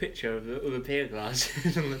still got the picture of the beer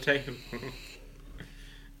glasses on the table.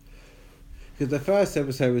 Because the first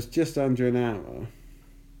episode was just under an hour.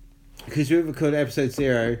 Because we recorded episode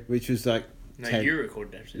 0, which was like. No, 10. you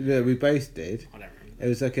recorded episode. Yeah, we both did. I don't remember.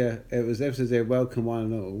 It was episode 0, welcome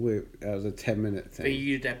one and all. That was a 10-minute thing. But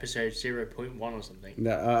you did episode 0.1 or something.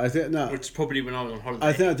 No, I think no. Which is probably when I was on holiday.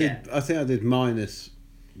 I think I did. I think I did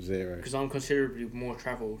 -0. Because I'm considerably more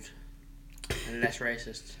travelled and less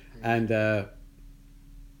racist. And the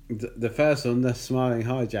first one, the Smiling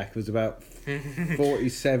Hijack, was about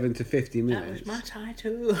 47 to 50 That minutes. was my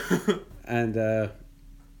title. And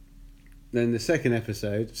then the second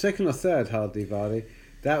episode, second or third, Hardly Vardy,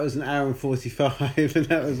 That was an hour and 45, and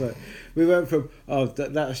that was like, we went from,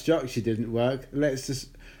 that structure didn't work. Let's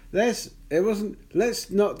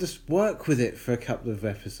not just work with it for a couple of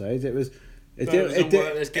episodes. It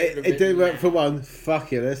didn't work for one.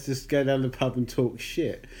 Fuck it, let's just go down the pub and talk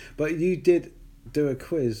shit. But you did do a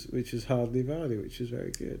quiz, which was hardly value, which was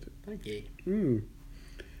very good. Thank you.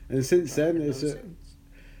 And since then,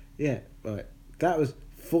 that was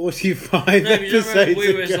 45 episodes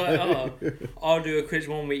we was ago. like, I'll do a quiz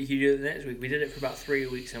one week, you do it the next week. We did it for about 3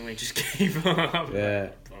 weeks and we just gave up.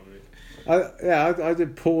 Yeah. I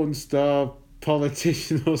did porn star,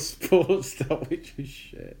 politician or sports star, which was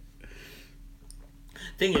shit.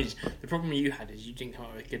 Thing is, the problem you had is you didn't come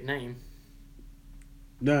up with a good name.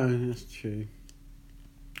 No, that's true.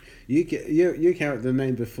 You came up with the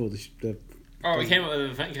name before we came up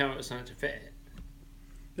with something to fit it.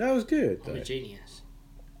 That was good. I'm a genius.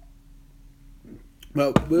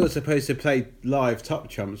 Well, we were supposed to play live Top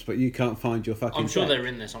Trumps, but you can't find your fucking. I'm sure deck. they're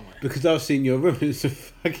in there somewhere. Because I've seen your room. It's a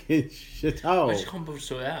fucking shithole. I just can't bother to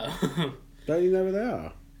sort it out. Don't you know where they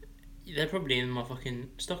are? They're probably in my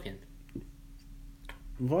fucking stocking.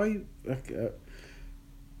 Why?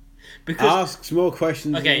 Because asks more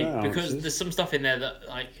questions. Okay, than because answers. there's some stuff in there that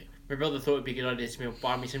like my brother thought it'd be a good idea to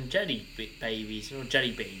buy me some jelly babies or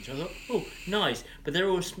jelly beans. I thought, oh, nice, but they're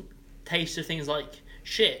all taste of things like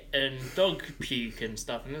shit and dog puke and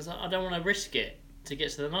stuff, and it's like I don't want to risk it to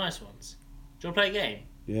get to the nice ones. Do you want to play a game?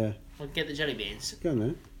 Yeah. I'll get the jelly beans. Go on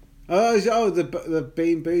then. The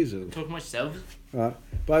bean boozle. Talk to myself. Right.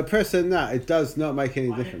 By pressing that, it does not make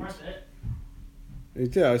any difference. You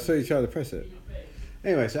did. I saw you try to press it.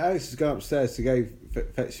 Anyway, so Alex has gone upstairs to go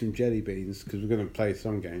fetch some jelly beans because we're going to play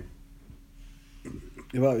some game.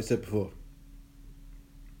 Like we said before,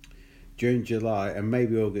 during July and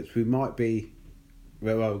maybe August, we might be.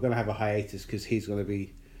 Well, we're going to have a hiatus because he's going to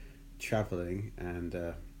be travelling,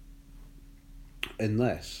 and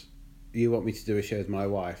unless you want me to do a show with my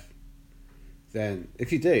wife, then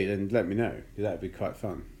if you do, then let me know because that'd be quite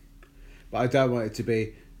fun. But I don't want it to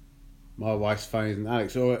be my wife's funnier than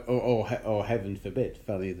Alex, or heaven forbid,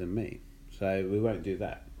 funnier than me. So we won't do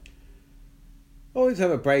that. Always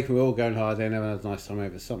have a break and we're all going holiday and everyone has a nice time over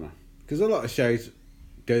the summer. Because a lot of shows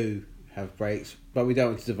do have breaks, but we don't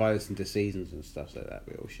want to divide us into seasons and stuff like that.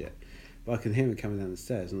 We're all shit. But I can hear him coming down the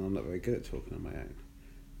stairs and I'm not very good at talking on my own.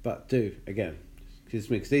 But do, again,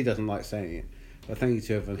 because he doesn't like saying it. But thank you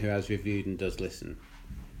to everyone who has reviewed and does listen.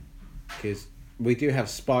 Because we do have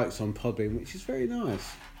spikes on Podbean, which is very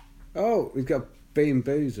nice. Oh, we've got Bean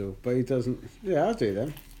Boozle, but he doesn't. Yeah, I'll do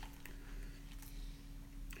them.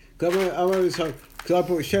 Because I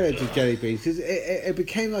brought Sherry to jelly beans. Because it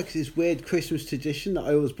became like this weird Christmas tradition that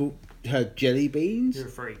I always brought her jelly beans. You're a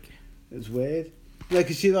freak. It was weird. No,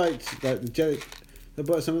 because she liked like the jelly. I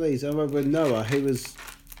bought some of these. I remember Noah, who was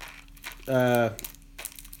about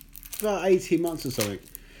 18 months or something.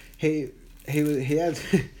 He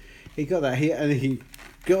got that. He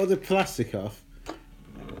got all the plastic off.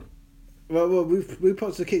 Well, we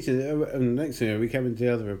put to the kitchen, and next thing we came into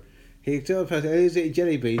the other room. He took up he's eating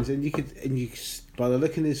jelly beans, and you by the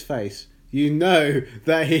look in his face, you know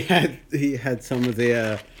that he had some of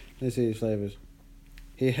the let's see his flavours.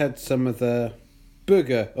 He had some of the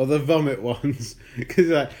booger or the vomit ones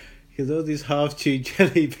because all these half chewed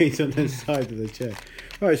jelly beans on the side of the chair.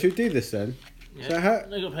 Right, should we do this then? Yeah. So how got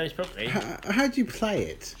to play this properly. How do you play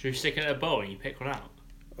it? Should we stick it in a bowl and you pick one out?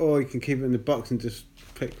 Or you can keep it in the box and just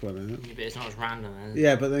pick one out. Yeah, but it's not as random then.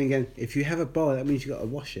 Yeah, but then again, if you have a bowl, that means you got to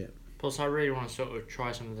wash it. Plus, I really want to sort of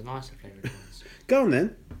try some of the nicer flavoured ones. Go on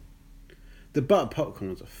then. The butter popcorn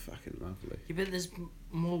ones are fucking lovely. Yeah, but there's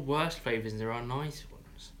more worse flavours than there are nice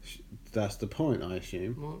ones. That's the point, I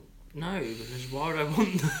assume. Well, no, because why would I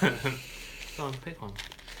want them? Go on, pick one.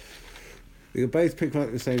 We could both pick one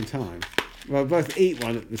at the same time. Well, both eat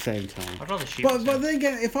one at the same time. I'd rather shoot. But then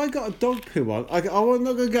again, if I got a dog poo one, I'm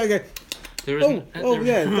not going to go. There isn't.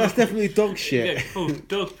 Yeah, that's definitely dog shit. Yeah. Oh,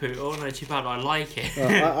 dog poo. Oh no, too bad. I like it.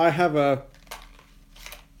 I have a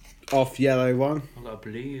off yellow one. I've got a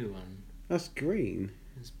blue one. That's green.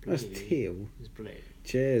 It's blue. That's teal. It's blue.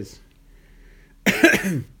 Cheers.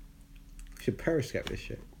 Should periscope this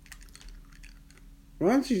shit.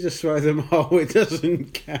 Why don't you just throw them all? It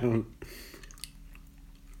doesn't count.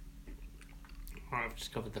 I've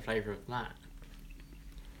discovered the flavour of that.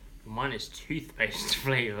 Mine is toothpaste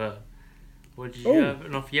flavour. What did you have?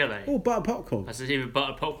 An off yellow? Oh, butter popcorn. That's either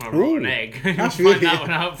butter popcorn or rotten egg. That's You'll really, find that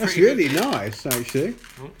one out that's pretty really nice, actually.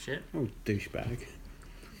 Oh, shit. Oh, douchebag.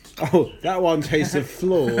 Oh, that one tastes of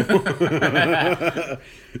floor.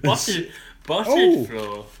 Buttered Oh.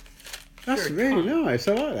 floor. That's Sure, really cunt. nice.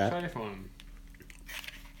 I like that. Try a different one.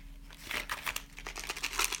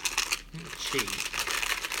 cheese.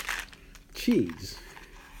 Cheese?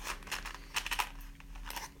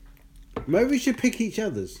 Maybe we should pick each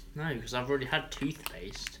other's. No, because I've already had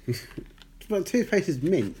toothpaste. But toothpaste is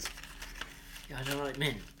mint. Yeah, I don't like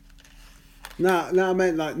mint. No, I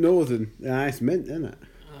meant like northern. Yeah, it's mint, isn't it?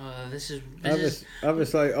 I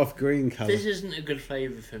was like off green colour. This isn't a good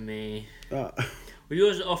flavour for me. Oh. Well,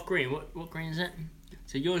 yours is off green. What green is it?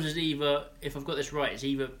 So yours is either, if I've got this right, it's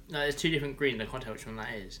either... No, there's two different greens. I can't tell which one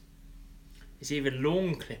that is. It's either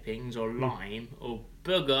lawn clippings or lime or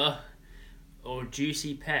booger or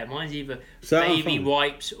juicy pear. Mine's either baby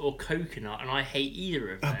wipes or coconut, and I hate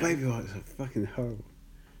either of them. Oh, baby wipes are fucking horrible.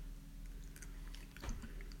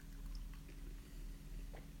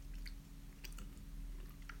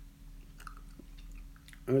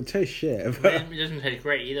 It tastes shit. But It doesn't taste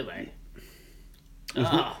great either way.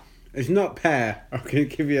 It's not pear. I can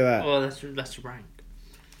give you that. Oh, that's rank.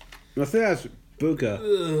 I think that's booger.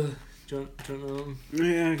 Ugh. Do you want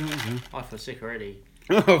Yeah, go on. I feel sick already.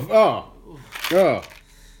 Oh.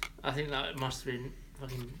 I think that must have been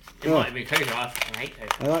fucking... It might have been coconut. I fucking hate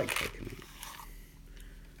coconut. I like coconut.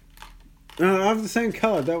 No, I have the same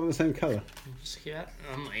colour. Don't want the same colour. Yeah,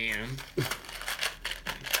 I'm not eating them.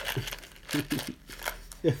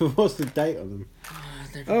 Yeah, but what's the date on them? I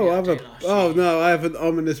have an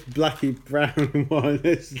ominous blacky brown one.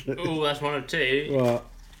 Oh, that's one of two. What?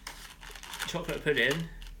 Chocolate pudding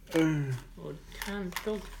or canned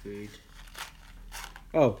dog food.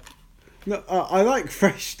 Oh, no, I like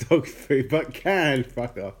fresh dog food, but canned,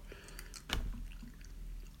 fuck off.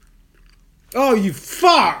 Oh, you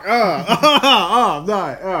fuck!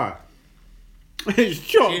 No. It's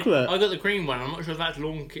chocolate. I got the cream one. I'm not sure if that's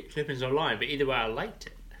lawn clippings or lime, but either way, I liked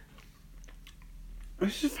it.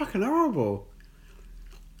 This is fucking horrible.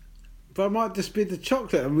 But it might just be the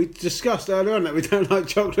chocolate, and we discussed earlier on that we don't like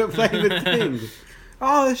chocolate flavoured things.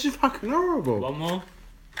 Oh, this is fucking horrible. One more.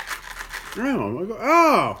 Hang on, I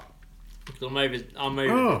got. I'm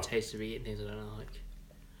over the taste of eating things I don't like.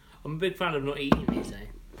 I'm a big fan of not eating these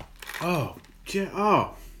though.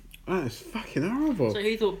 That is fucking horrible. So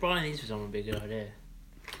who thought buying these for someone would be a good idea?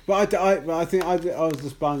 But I think I was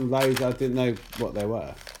just buying loads. I didn't know what they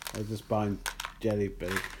were. I was just buying jelly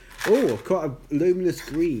beans. Oh, I've got a luminous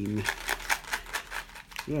green.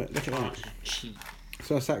 Look at that. Cheap.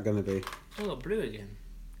 So what's that going to be? Oh, I got blue again.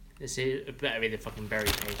 This is better be the fucking berry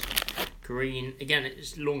taste. Green again.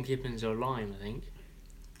 It's lawn clippings or lime, I think.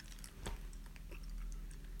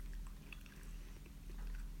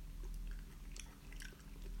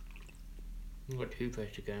 I've got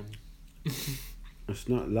toothpaste again. It's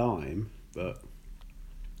not lime, but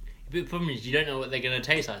The problem is you don't know what they're going to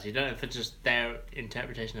taste like. So you don't know if it's just their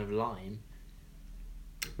interpretation of lime.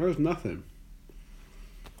 there's nothing.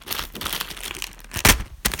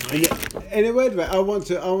 In a weird way, I want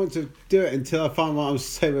to do it until I find what I'm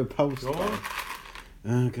so repulsed Go by.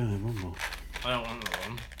 on. Go on, one more. I don't want that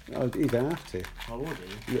one. Oh, you don't have to, I will do.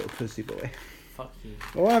 little pussy boy. Fuck you.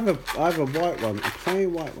 Oh, I have a white one, a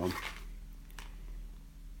plain white one.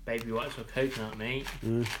 Baby wipes or coconut, mate.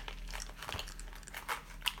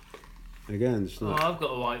 Again, it's Oh, not I've got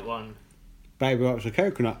a white one. baby wipes or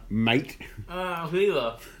coconut, mate.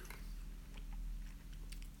 Hoover.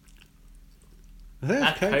 I think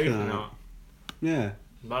That's it's coconut. coconut. Yeah,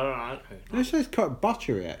 But I don't like coconut. this says quite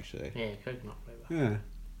buttery actually. Yeah, coconut flavour. Yeah,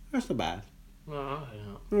 that's not bad. Well, I like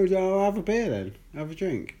coconut. Oh, I'll have a beer then. Have a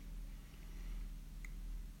drink.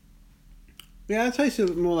 Yeah, it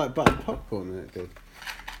tasted more like buttered popcorn than it did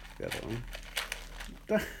the other one.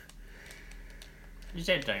 You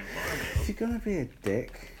said don't worry. If you're gonna be a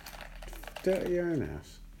dick, do it at your own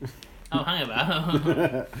house. Oh, hang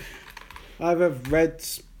about. Either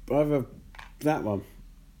that one.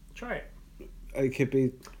 Try it. It could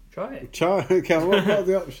be. Try it. Okay, what are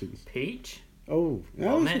the options? Peach. Oh, yeah,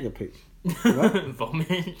 I Vomit. think a peach. What?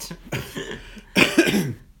 Vomit.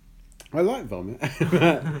 I like vomit.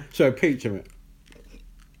 So peach in it.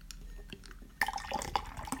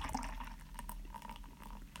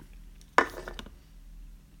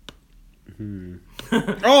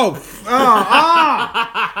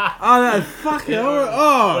 That's fucking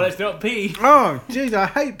Well, it's not peach. Oh, jeez, I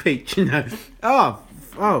hate peach. You know.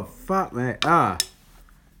 Oh, fuck, mate.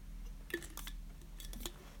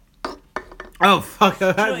 Oh, fuck. I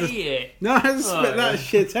had Don't to, eat it. no, I had to spit that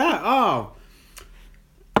shit out. Oh.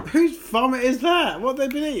 Whose vomit is that? What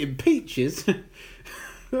have they been eating? Peaches?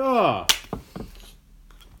 Oh.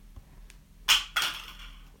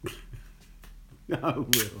 No,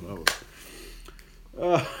 Will.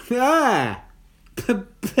 That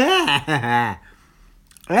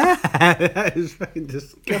is fucking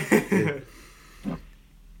disgusting.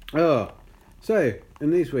 So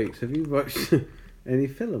in these weeks, have you watched any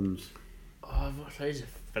films? Oh, I've watched loads of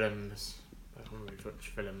films. I don't really watch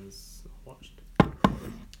films I've watched.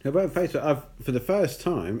 How about Facebook? For the first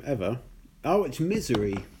time ever, I watched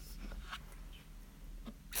Misery.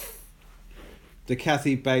 The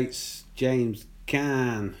Kathy Bates, James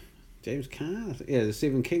Caan. James Caan? Yeah, the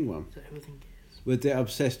Stephen King one. Is that who I think it is? With the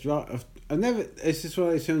obsessed right. It's just one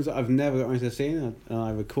of those films that I've never got around to seeing, and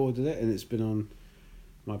I recorded it, and it's been on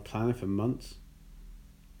my planner for months.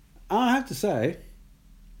 I have to say,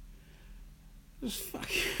 it was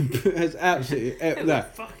fucking. It was absolutely. It was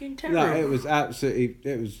fucking terrible. No, it was absolutely.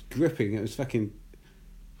 It was gripping. It was fucking.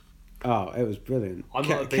 Oh, it was brilliant.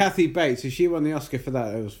 Kathy Bates, if she won the Oscar for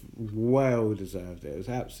that, it was well deserved. It was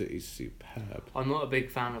absolutely superb. I'm not a big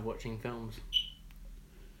fan of watching films.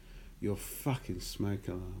 Your fucking smoke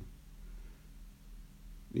alarm.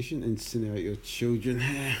 You shouldn't incinerate your children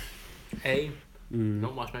here. A,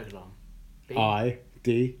 not my smoke alarm.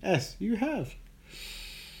 B, IDS, you have.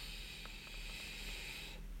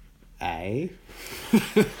 A.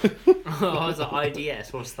 Oh, I was like,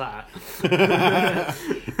 IDS, what's that?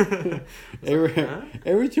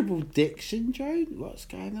 Irritable dick syndrome? What's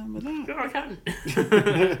going on with that? You're a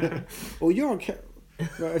cunt. Well, you're a cunt.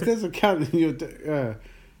 Right, if there's a cunt in your...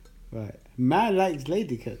 right. Man likes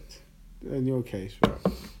lady cunt. In your case, right.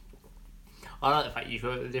 I like the fact you've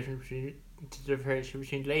got the differentiation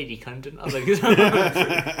between lady cunt and other.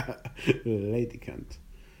 Lady cunt.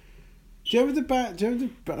 Do you remember I don't know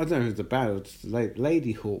if it was the band or just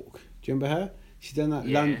Lady Hawk. Do you remember her? She's done that.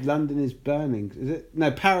 Yeah. London is burning. Is it?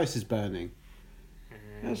 No, Paris is burning.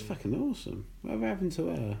 That was fucking awesome. Whatever happened to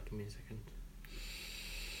her? Give me a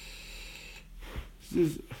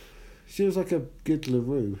second. She was like a good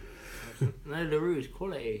LaRue. No, LaRue's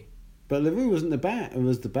quality. But LaRue wasn't the band. It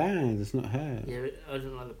was the band. It's not her. Yeah, but I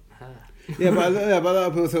don't like her. Yeah, but a lot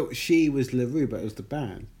of people thought she was LaRue, but it was the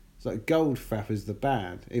band. It's like Goldfrapp is the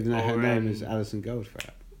band, even though her name is Alison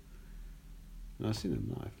Goldfrapp. And I've seen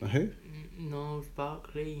them live. But who? Niles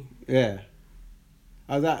Barkley. Yeah.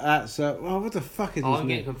 Oh, that's well, what the fuck is this? I'm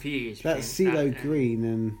getting confused. That's CeeLo Green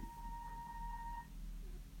and.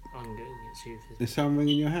 I'm going to see if Is someone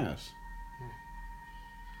ringing your house?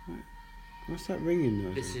 No. What's that ringing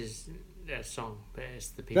noise? This is a song, but it's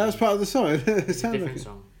the people. That was part of the song. It It's a sounded different like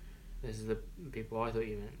song. This is the people I thought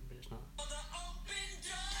you meant, but it's not.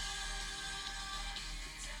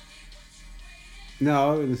 No,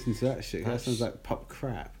 I wouldn't listen to that shit. That That's- sounds like pop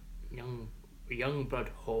crap. Young Blood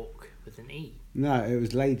Hawk with an E. No, it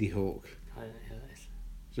was Lady Hawk. I don't know who that is.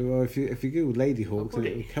 So well, if you Google Lady Hawk, Oh, then would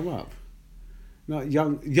it it? would come up. No,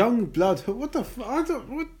 young blood. What the?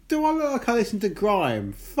 What do I look like? I listen to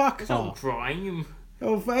grime. Fuck It's not off. grime.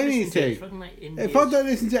 Or for Listen to it, anything. it's fucking like If India's- I don't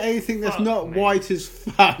listen to anything that's Fuck not me. white as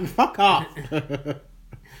fuck, fuck up.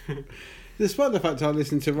 Despite the fact I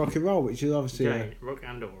listen to rock and roll, which is obviously. Right, rock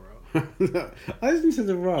and or roll. I listen to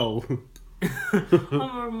the roll.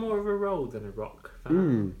 I'm more of a roll than a rock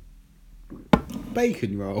fan.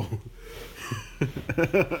 Bacon roll.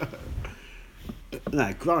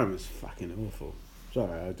 No, grime is fucking awful.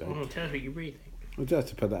 Sorry, I don't. Oh, tell us what you really think. I just have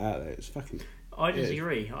to put that out there. It's fucking. I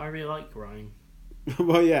disagree. I really like grime.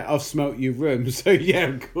 Well, yeah, I've smelt your room, so yeah,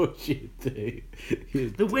 of course you do.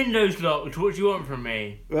 The window's locked. What do you want from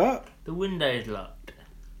me? What? The window's locked.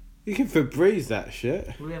 You can Febreze that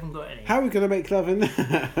shit. We haven't got any. How are we going to make love in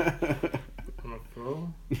that? On the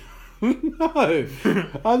floor? No.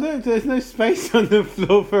 I know there's no space on the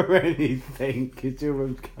floor for anything because your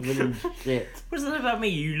room's covered in shit. What's that about me?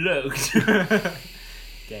 You looked.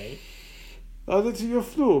 Gay. I looked at your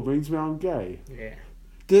floor means me I'm gay. Yeah.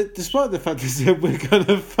 Despite the fact that we're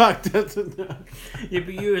gonna fuck, doesn't it? Yeah,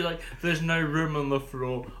 but you were like, there's no room on the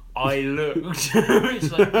floor. I looked.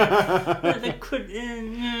 It's like, no, they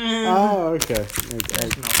couldn't. Oh, okay.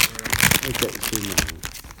 There's not room. I get you now.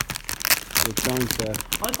 You're trying to.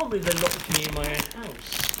 I can't believe they locked me in my own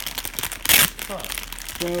house. Fuck.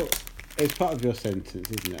 Well, it's part of your sentence,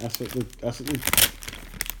 isn't it? That's what the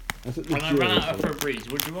When I ran out of Febreze,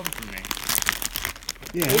 what do you want from me?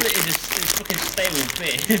 Yeah. All it is it's fucking stale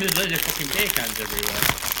beer. There's loads of fucking beer cans everywhere.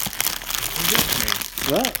 What do you want from me?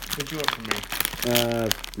 What? What do you want from me?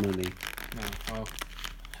 Money. No. Well,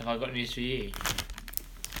 have I got news for you?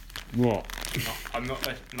 What? No, I'm not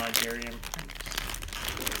a Nigerian prince.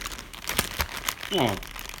 Oh.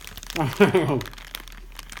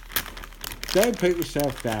 Don't put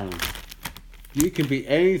yourself down. You can be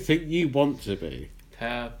anything you want to be.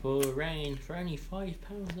 Purple Rain for only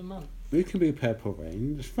 £5 a month. You can be Purple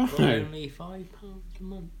Rain. It's For fine. only £5 a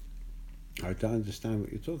month. I don't understand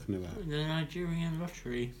what you're talking about. The Nigerian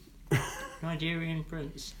lottery. Nigerian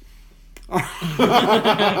prince.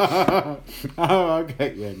 Oh, I'll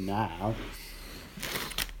get you now.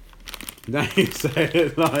 Now you say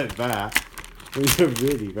it like that. You're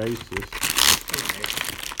really racist.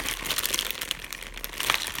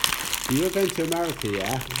 So you're going to America,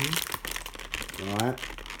 yeah? Mm-hmm. Right.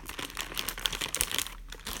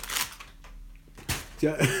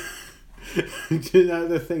 Do you know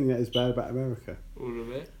the thing that is bad about America? All of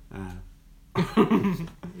it.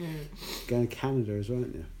 Going to Canada as well,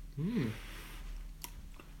 aren't you?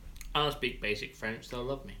 I'll speak basic French, they'll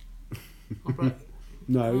love me. I'm like,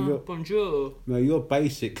 No, bonjour. you're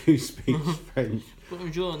basic who speaks French.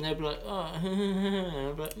 Bonjour, and they'll be like, oh.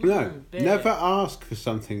 I'm like, No, bear. never ask for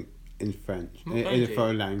something in French, in a thank you.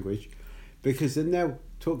 foreign language, because then they'll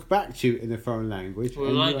talk back to you in a foreign language Well,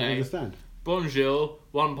 and you like won't that. understand. Bonjour,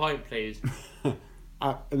 1 pint, please. And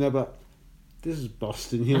they're like, this is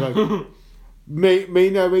Boston. You're like, me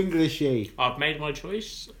no Englishy. I've made my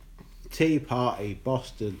choice. Tea party,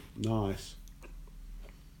 Boston, nice.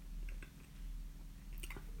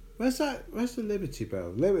 Where's the Liberty Bell?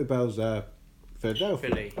 Liberty Bell's Philadelphia.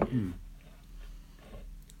 Philly.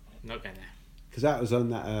 Not going there. Because that was on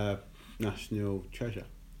that National Treasure.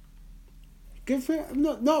 Good film,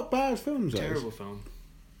 not bad films. Terrible Those. film.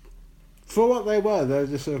 For what they were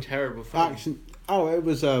just a Terrible film. action. Oh, it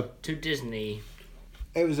was a To Disney.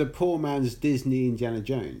 It was a poor man's Disney Indiana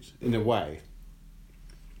Jones in a way.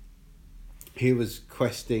 He was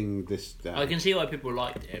questing this. I can see why people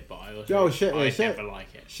liked it, but I also Oh shit! I Yeah, never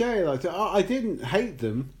like it. Sherry liked it. I didn't hate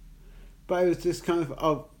them, but it was just kind of.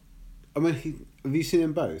 Oh, I mean, have you seen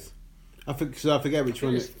them both? I forget which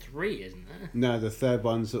one. There's 3, isn't there? No, the third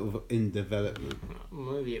one's sort of in development,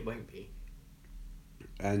 Maybe it won't be.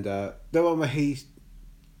 and the one where he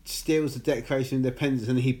steals the Declaration of Independence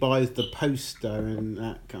and he buys the poster and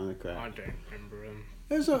that kind of crap. I don't remember them.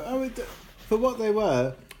 It was, for what they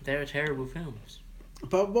were. They were terrible films.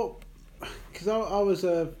 But what? Because I was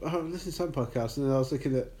listening to some podcasts and I was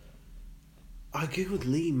looking at. I googled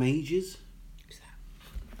Lee Majors. Who's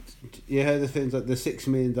that? You heard of things like the $6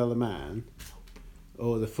 Million Man,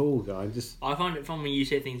 or the Fall Guy. Just I find it fun when you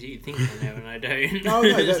say things that you think I know and I don't. no, no,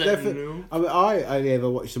 It's they're, like, they're, no. I mean, I only ever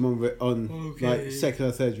watched them on Okay. like second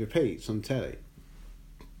or third repeats on telly.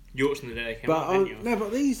 You watched them the day they came But out, didn't you? no,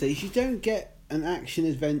 but these days you don't get an action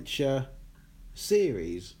adventure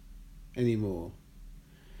series anymore.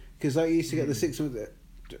 Because I used to get the 6 months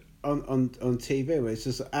on TV where it's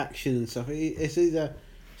just action and stuff. It's either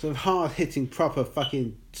sort of hard hitting, proper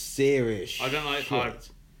fucking serious. I don't like shit, hard.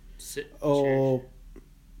 or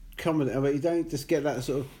comedy. I mean, you don't just get that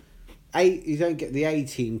sort of you don't get the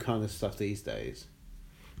A-Team kind of stuff these days.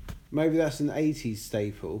 Maybe that's an 80s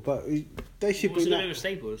staple, but they should What's be. the name of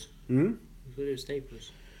Staples? Hmm? What's the name of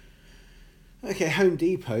Staples? Okay, Home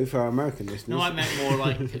Depot for our American listeners. No, I meant more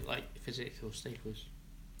like physical Staples.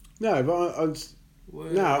 No, but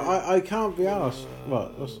I can't be asked.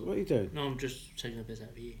 What are you doing? No, I'm just taking a piss out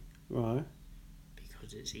of you. Right.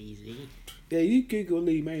 Because it's easy. Yeah, you Google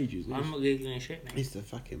Lee Majors. I'm not googling shit, mate. He's the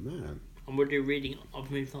fucking man. I'm already reading.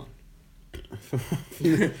 I've moved on.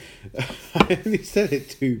 I only said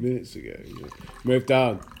it 2 minutes ago. Moved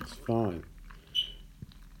on. It's fine.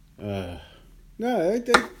 No,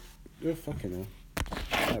 they're fucking hell.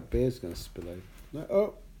 That beer's gonna spill over. No,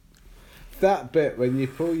 oh, that bit when you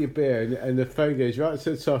pull your beer and the phone goes right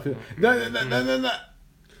to the top. No.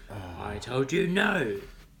 I told you no.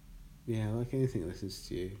 Yeah, like anything that listens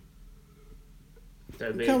to you.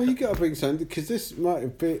 Don't be- Come on, you got to bring something because this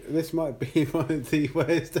might be one of the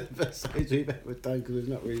worst episodes we've ever done because we've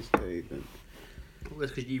not really said anything. Well,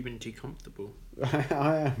 that's because you've been too comfortable.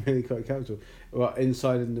 I am really quite comfortable. Well,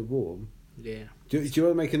 inside in the warm. Yeah. Do you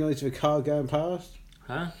want to make a noise of a car going past?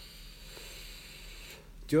 Huh?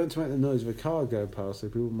 Do you want to make the noise of a car going past so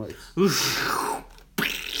people might...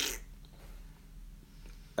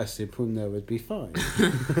 A simple no would be fine.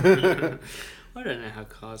 I don't know how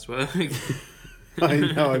cars work. I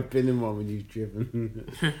know, I've been in one when you've driven.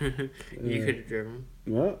 You could have driven.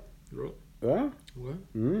 What? What? What? What?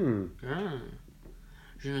 Ah.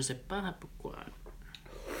 Je ne sais pas pourquoi.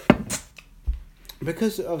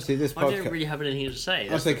 Because obviously this I podcast... don't really have anything to say.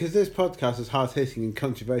 I say, because this podcast is hard-hitting and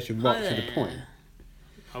controversial right to the point.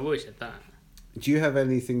 I've always said that. Do you have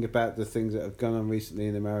anything about the things that have gone on recently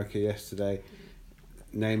in America yesterday,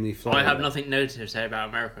 namely Florida? I have nothing negative to say about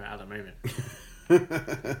America at the moment.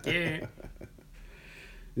 Yeah.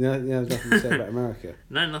 No, there's nothing to say about America.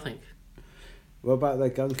 No, nothing. What about their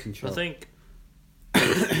gun control? I think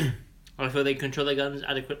I feel they control their guns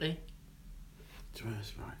adequately. To be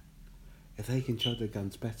honest, right, if they control their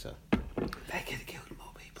guns better, they could have killed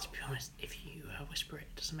more people. To be honest, if you whisper it,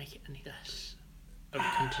 doesn't make it any less of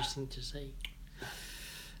contesting to say.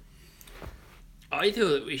 I thought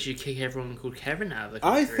that we should kick everyone called Kevin out of the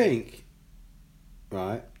country. I think.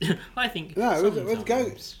 Right. I think. No, we'll go.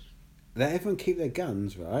 sometimes. Let everyone keep their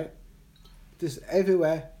guns, right? Just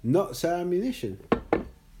everywhere, not sell ammunition.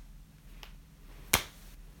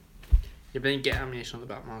 Yeah, but then get ammunition on the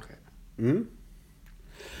black market. Hmm?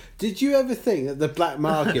 Did you ever think that the black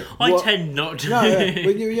market... I tend not to. No,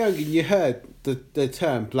 when you were young and you heard the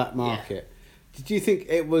term black market, did you think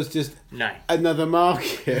it was just No. another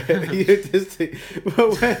market? You just think,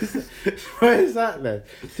 well, where's that then?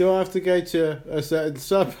 Do I have to go to a certain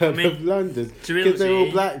suburb of London? to be Because they're all honest with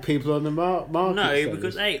you- black people on the market. No, centres?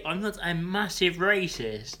 because A, I'm not a massive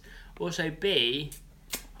racist. Also, B,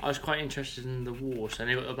 I was quite interested in the war, so I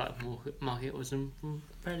knew what the black market was from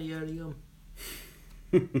fairly early on.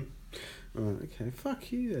 Right, okay,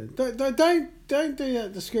 fuck you then. Don't do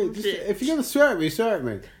that discreet. If you're gonna swear at me,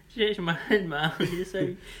 Shit in my head, man. You're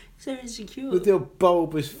so insecure. with your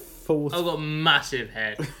bulbous force. I've got a massive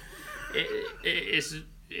head. It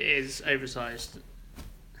is oversized.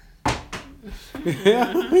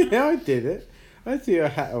 yeah, I did it. I threw your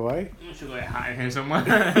hat away. I should got a hat in here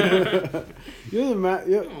somewhere. You're the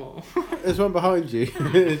man. Oh. There's one behind you.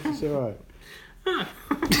 It's alright.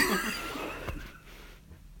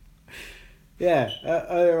 Yeah,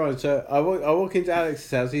 earlier on, so I walk into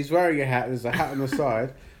Alex's house. He's wearing a hat. There's a hat on the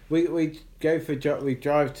side. We go for we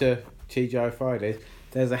drive to TGI Fridays.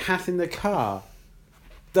 There's a hat in the car.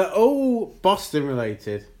 They're all Boston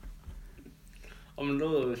related. I'm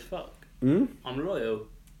loyal as fuck. Hmm? I'm loyal.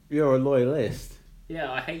 You're a loyalist.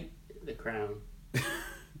 Yeah, I hate The Crown.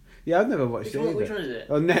 Yeah, I've never watched it either. Which one is it?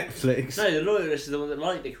 On Netflix. No, the loyalist is the one that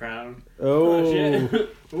like The Crown. Oh. shit.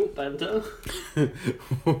 Oh, banter.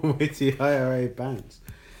 Witty IRA bands.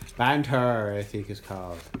 Banter, I think it's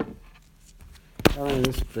called. Oh,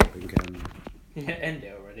 this is flipping camera. Yeah, end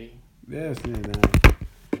it already. Yeah, it's near now.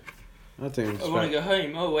 I don't I want to go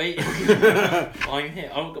home. Oh, wait. I'm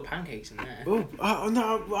here. I've got pancakes in there. Oh,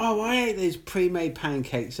 no. Oh, I ate these pre-made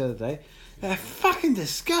pancakes the other day. They're fucking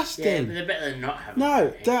disgusting. Yeah, but they're better than not having No,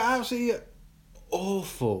 pancakes. they're absolutely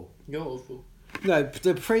awful. You're awful. No,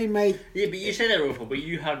 the pre-made... Yeah, but you say they're awful, but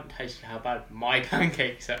you haven't tasted how bad my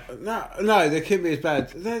pancakes are. No, they couldn't be as bad.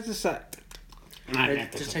 They're just like... They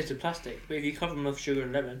just taste of plastic. But if you cover them with sugar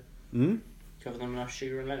and lemon, Hmm? cover them enough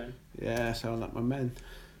sugar and lemon. Yeah, so I like my men.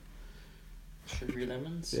 Sugary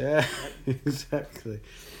lemons. Yeah, exactly.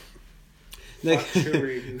 No,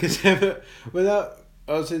 Sugary. because when I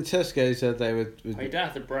was in Tesco's the other day I don't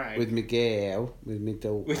have to brag. with Miguel, with my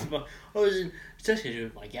daughter, I was in Tesco's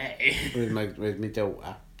with my gay. with my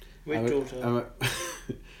daughter. Which daughter?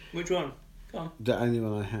 Which one? Go on. The only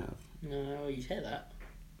one I have. No, you said that.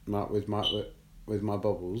 With my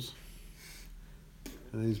bubbles.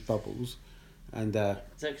 And these bubbles, and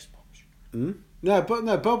Sex pops.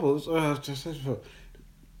 no bubbles. Oh, just before.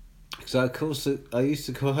 So I used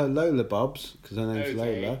to call her Lola Bobs because her name's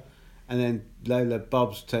Okay. Lola, and then Lola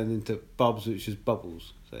Bobs turned into Bobs, which is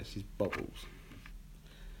Bubbles. So she's Bubbles.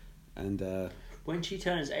 And When she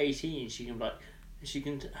turns 18,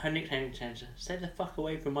 her nickname changes. Stay the fuck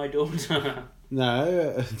away from my daughter.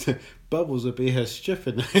 no, Bubbles would be her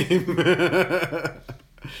stripper name.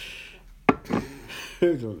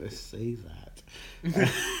 Who'd want to see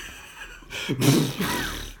that?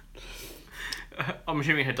 I'm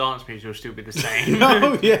assuming her dance moves will still be the same.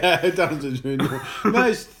 Oh yeah, it doesn't.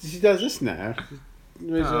 No, she does this now.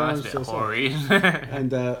 That's a bit hoary.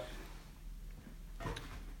 And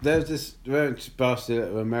there's this very bastard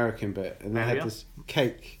little American bit, and they had this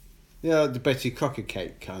cake, like the Betty Crocker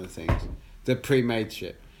cake kind of things, the pre-made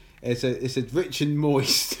shit. It's a rich and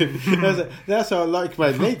moist. That's how I like my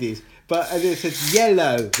ladies. And it said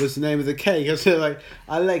yellow was the name of the cake. I said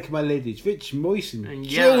I like my ladies rich, moist, and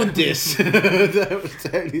jaundice. That was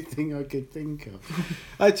the only thing I could think of.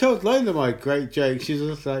 I told Lola my great joke. She's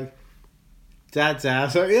just like, Dad's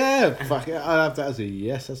house. Like, yeah, fuck it. I'll have that. I said,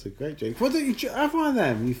 yes, that's a great joke. Why don't you have one of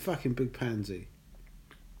them, you fucking big pansy?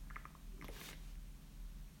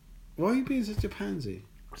 Why are you being such a pansy?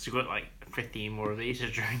 So you've got like 15 more of these to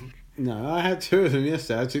drink. No, I had 2 of them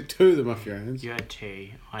yesterday. I took 2 of them off your hands. You had 2.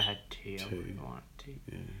 I had 2. 2. I wanted 2.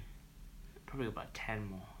 Yeah. Probably about 10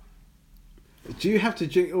 more. Do you have to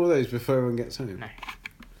drink all those before everyone gets home? No.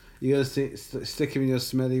 You gotta stick them in your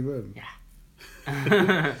smelly room? Yeah.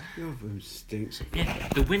 Your room stinks. Yeah,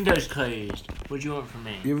 the window's closed. What do you want from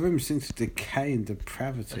me? Your room stinks of decay and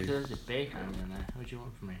depravity. There's a beer can in there. What do you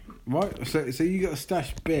want from me? Right, so you got to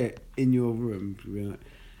stash beer in your room?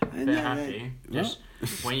 Don't have to. Just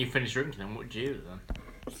when you finish drinking them, what do you do with them?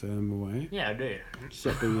 Throw them away. Yeah, I do.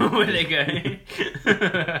 Stop being Where they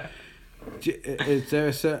go? Is there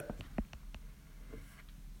a certain...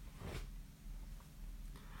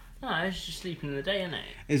 No, it's just sleeping in the day, isn't it?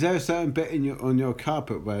 Is there a certain bit on your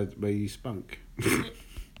carpet where you spunk?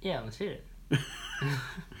 Yeah, let's hear it.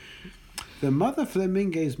 The mother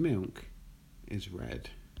flamingo's milk is red.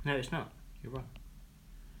 No, it's not. You're wrong.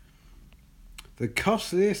 The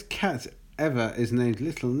costliest cat ever is named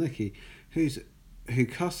Little Nicky, who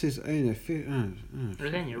costs his owner...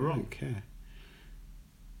 Again, you're wrong. I don't care.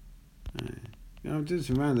 I'm doing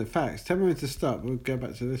some random facts. Tell me when to stop. We'll go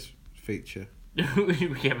back to this feature. We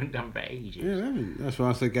haven't done for ages. Yeah, we haven't. That's why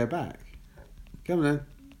I said go back. Come on then.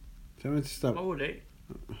 Tell me when to stop. What would it?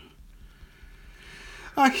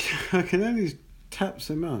 I can only tap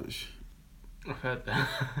so much. I've heard that.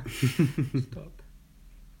 Stop.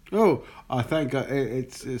 Oh, I think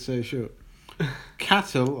it's so short.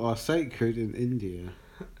 Cattle are sacred in India.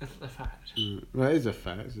 That's a fact. Well, it is a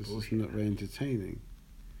fact. It's just not very entertaining.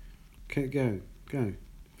 Okay, go.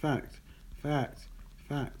 Fact. Facts.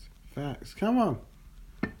 Come on.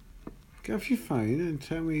 Get off your phone and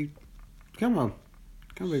tell me. Come on,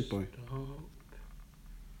 big boy. Stop.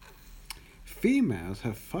 Females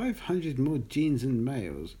have 500 more genes than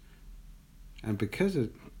males, and because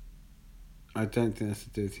of... I don't think that's to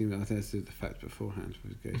do with females. I think that's to do with the facts beforehand.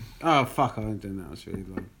 Was good. Oh fuck! I haven't done that. That's really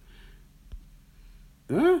long.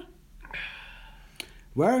 Huh?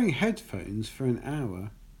 Wearing headphones for an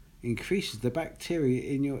hour increases the bacteria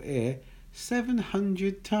in your ear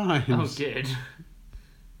 700 times. Oh, good.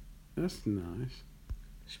 That's nice.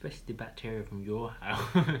 Especially the bacteria from your house.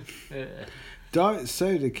 Diet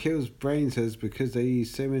soda kills brain cells because they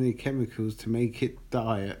use so many chemicals to make it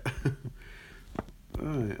diet.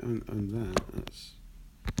 Right, on that's...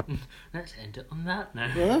 Let's end it on that now.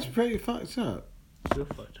 Well, that's pretty fucked up. You're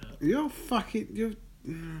fucked up. You're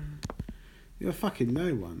fucking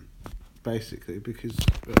no one, basically, because...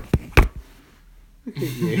 look at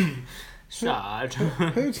you. Sad.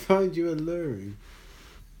 Who'd find you alluring?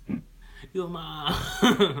 Your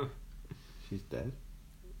mum. She's dead.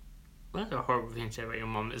 That's a horrible thing to say about your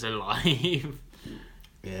mum that's alive.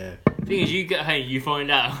 Yeah. The thing is, you get home, you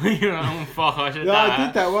find out. You're like, oh fuck, I said No, that. I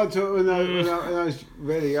did that once when I was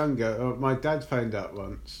really younger. My dad phoned up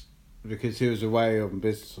once because he was away on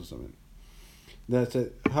business or something. And I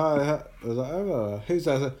said, hi. I was like, oh, who's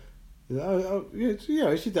that? I said, oh,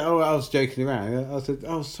 yeah, she did. Oh, I was joking around. I said,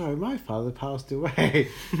 oh, sorry, my father passed away.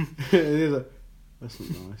 And he was like, that's not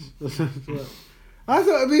nice. I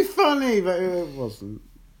thought it'd be funny, but it wasn't.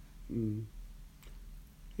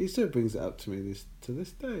 He still brings it up to me to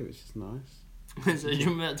this day, which is nice. So do you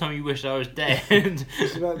remember that time you wished I was dead?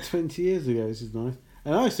 It's about 20 years ago, which is nice.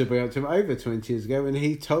 And I still bring it up to him over 20 years ago when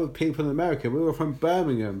he told people in America, we were from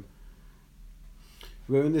Birmingham.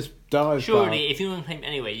 We were in this dive Surely, bar. if you want to claim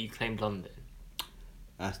anyway, you claimed London.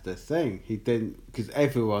 That's the thing. He didn't, because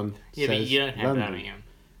everyone Yeah, says but you don't have London. Birmingham.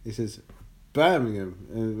 He says Birmingham,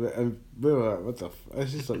 and we were like, what the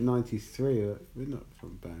it's just like 93, like, we're not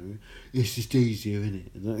from Birmingham. It's just easier,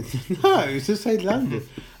 isn't it? Like, no, it's just say London.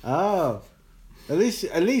 Oh, at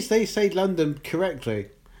least they say London correctly.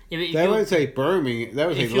 Yeah, but They won't say Birmingham, they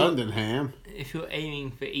won't say if you're- London ham. If you're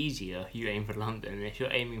aiming for easier, you aim for London. And if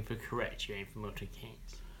you're aiming for correct, you aim for Milton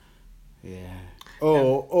Keynes. Yeah.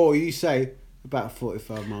 Or you say about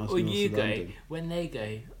 45 miles Or north you of go, London. when they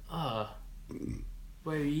go,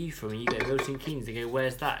 where are you from? And you go, Milton Keynes. They go,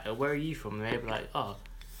 where's that? Or where are you from? And they'll be like, I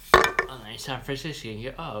don't know, San Francisco. And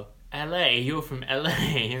you go, LA, you're from LA.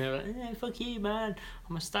 And they're like, yeah, fuck you, man. I'm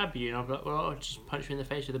going to stab you. And I'll be like, well, I'll just punch you in the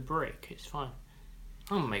face with a brick. It's fine.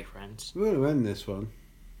 I'm going to make friends. We're going to end this one.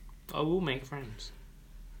 I will make friends.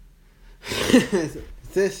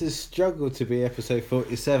 This has struggled to be episode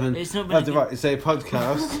 47 It's not of the been-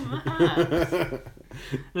 Rightlysopodcast.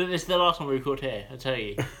 But it's the last one we record here, I tell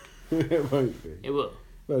you. It won't be. It will.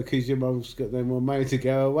 Well, because your mum's got no more money to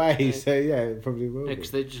go away, Yeah. so yeah, it probably will be.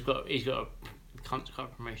 Because he's got a cunt's got a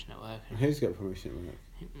promotion at work. Who's got promotion at work?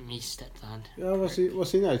 Me stepdad. Oh, what's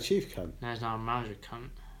he now? Chief cunt? No, he's not a manager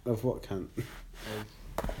cunt. Of what cunt?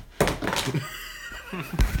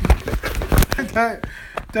 Don't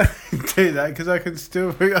do that, because I can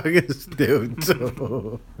still talk.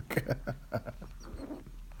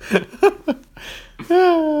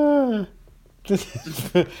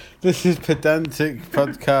 This is pedantic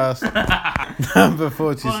podcast number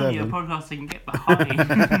 47. Finally, a podcast I can get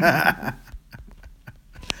behind.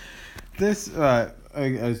 This right.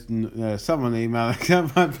 Someone emailed.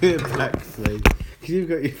 That might be a black flea. Because you've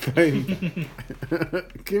got your phone.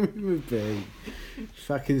 Give me my phone.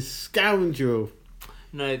 Fucking scoundrel.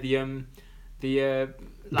 No, the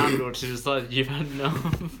landlord has decided you've had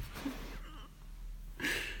enough.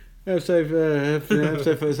 Episode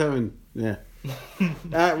 47. Yeah.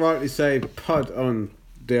 At Rightly Say Pod on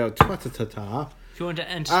the old Twitter. If you want to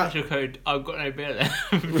enter special code, I've got no beer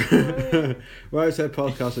there. Rightly Say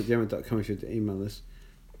Podcast at gmail.com if you should email us.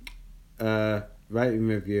 Rating,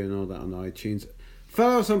 review, and all that on iTunes.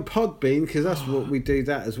 Follow us on Podbean because that's what we do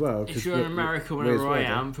that as well. If you're in America, whenever I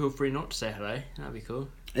am, feel free not to say hello. That'd be cool.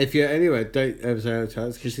 If you're anywhere, don't ever say hello to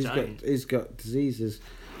Alex because he's got diseases.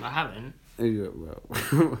 I haven't.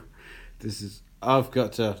 Well, I've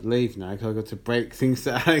got to leave now because I've got to break things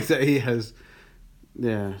to Alex that he has.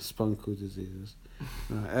 Yeah, spunkle diseases.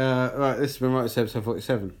 Right, this has been Right, episode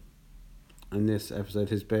 47, and this episode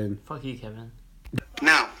has been. Fuck you, Kevin.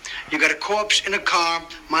 Now, you got a corpse in a car,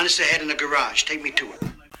 minus the head in a garage. Take me to it.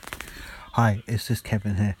 Hi, it's just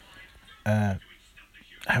Kevin here. I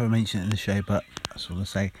haven't mentioned it in the show, but I just want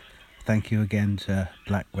to say thank you again to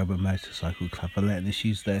Black Rubber Motorcycle Club for letting us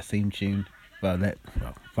use their theme tune. For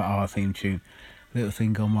our theme tune, Little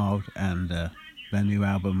Thing Gone Wild, and their new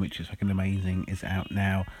album, which is fucking amazing, is out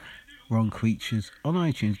now. Wrong Creatures on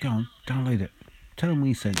iTunes. Go on, download it. Tell them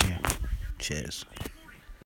we sent you. Cheers.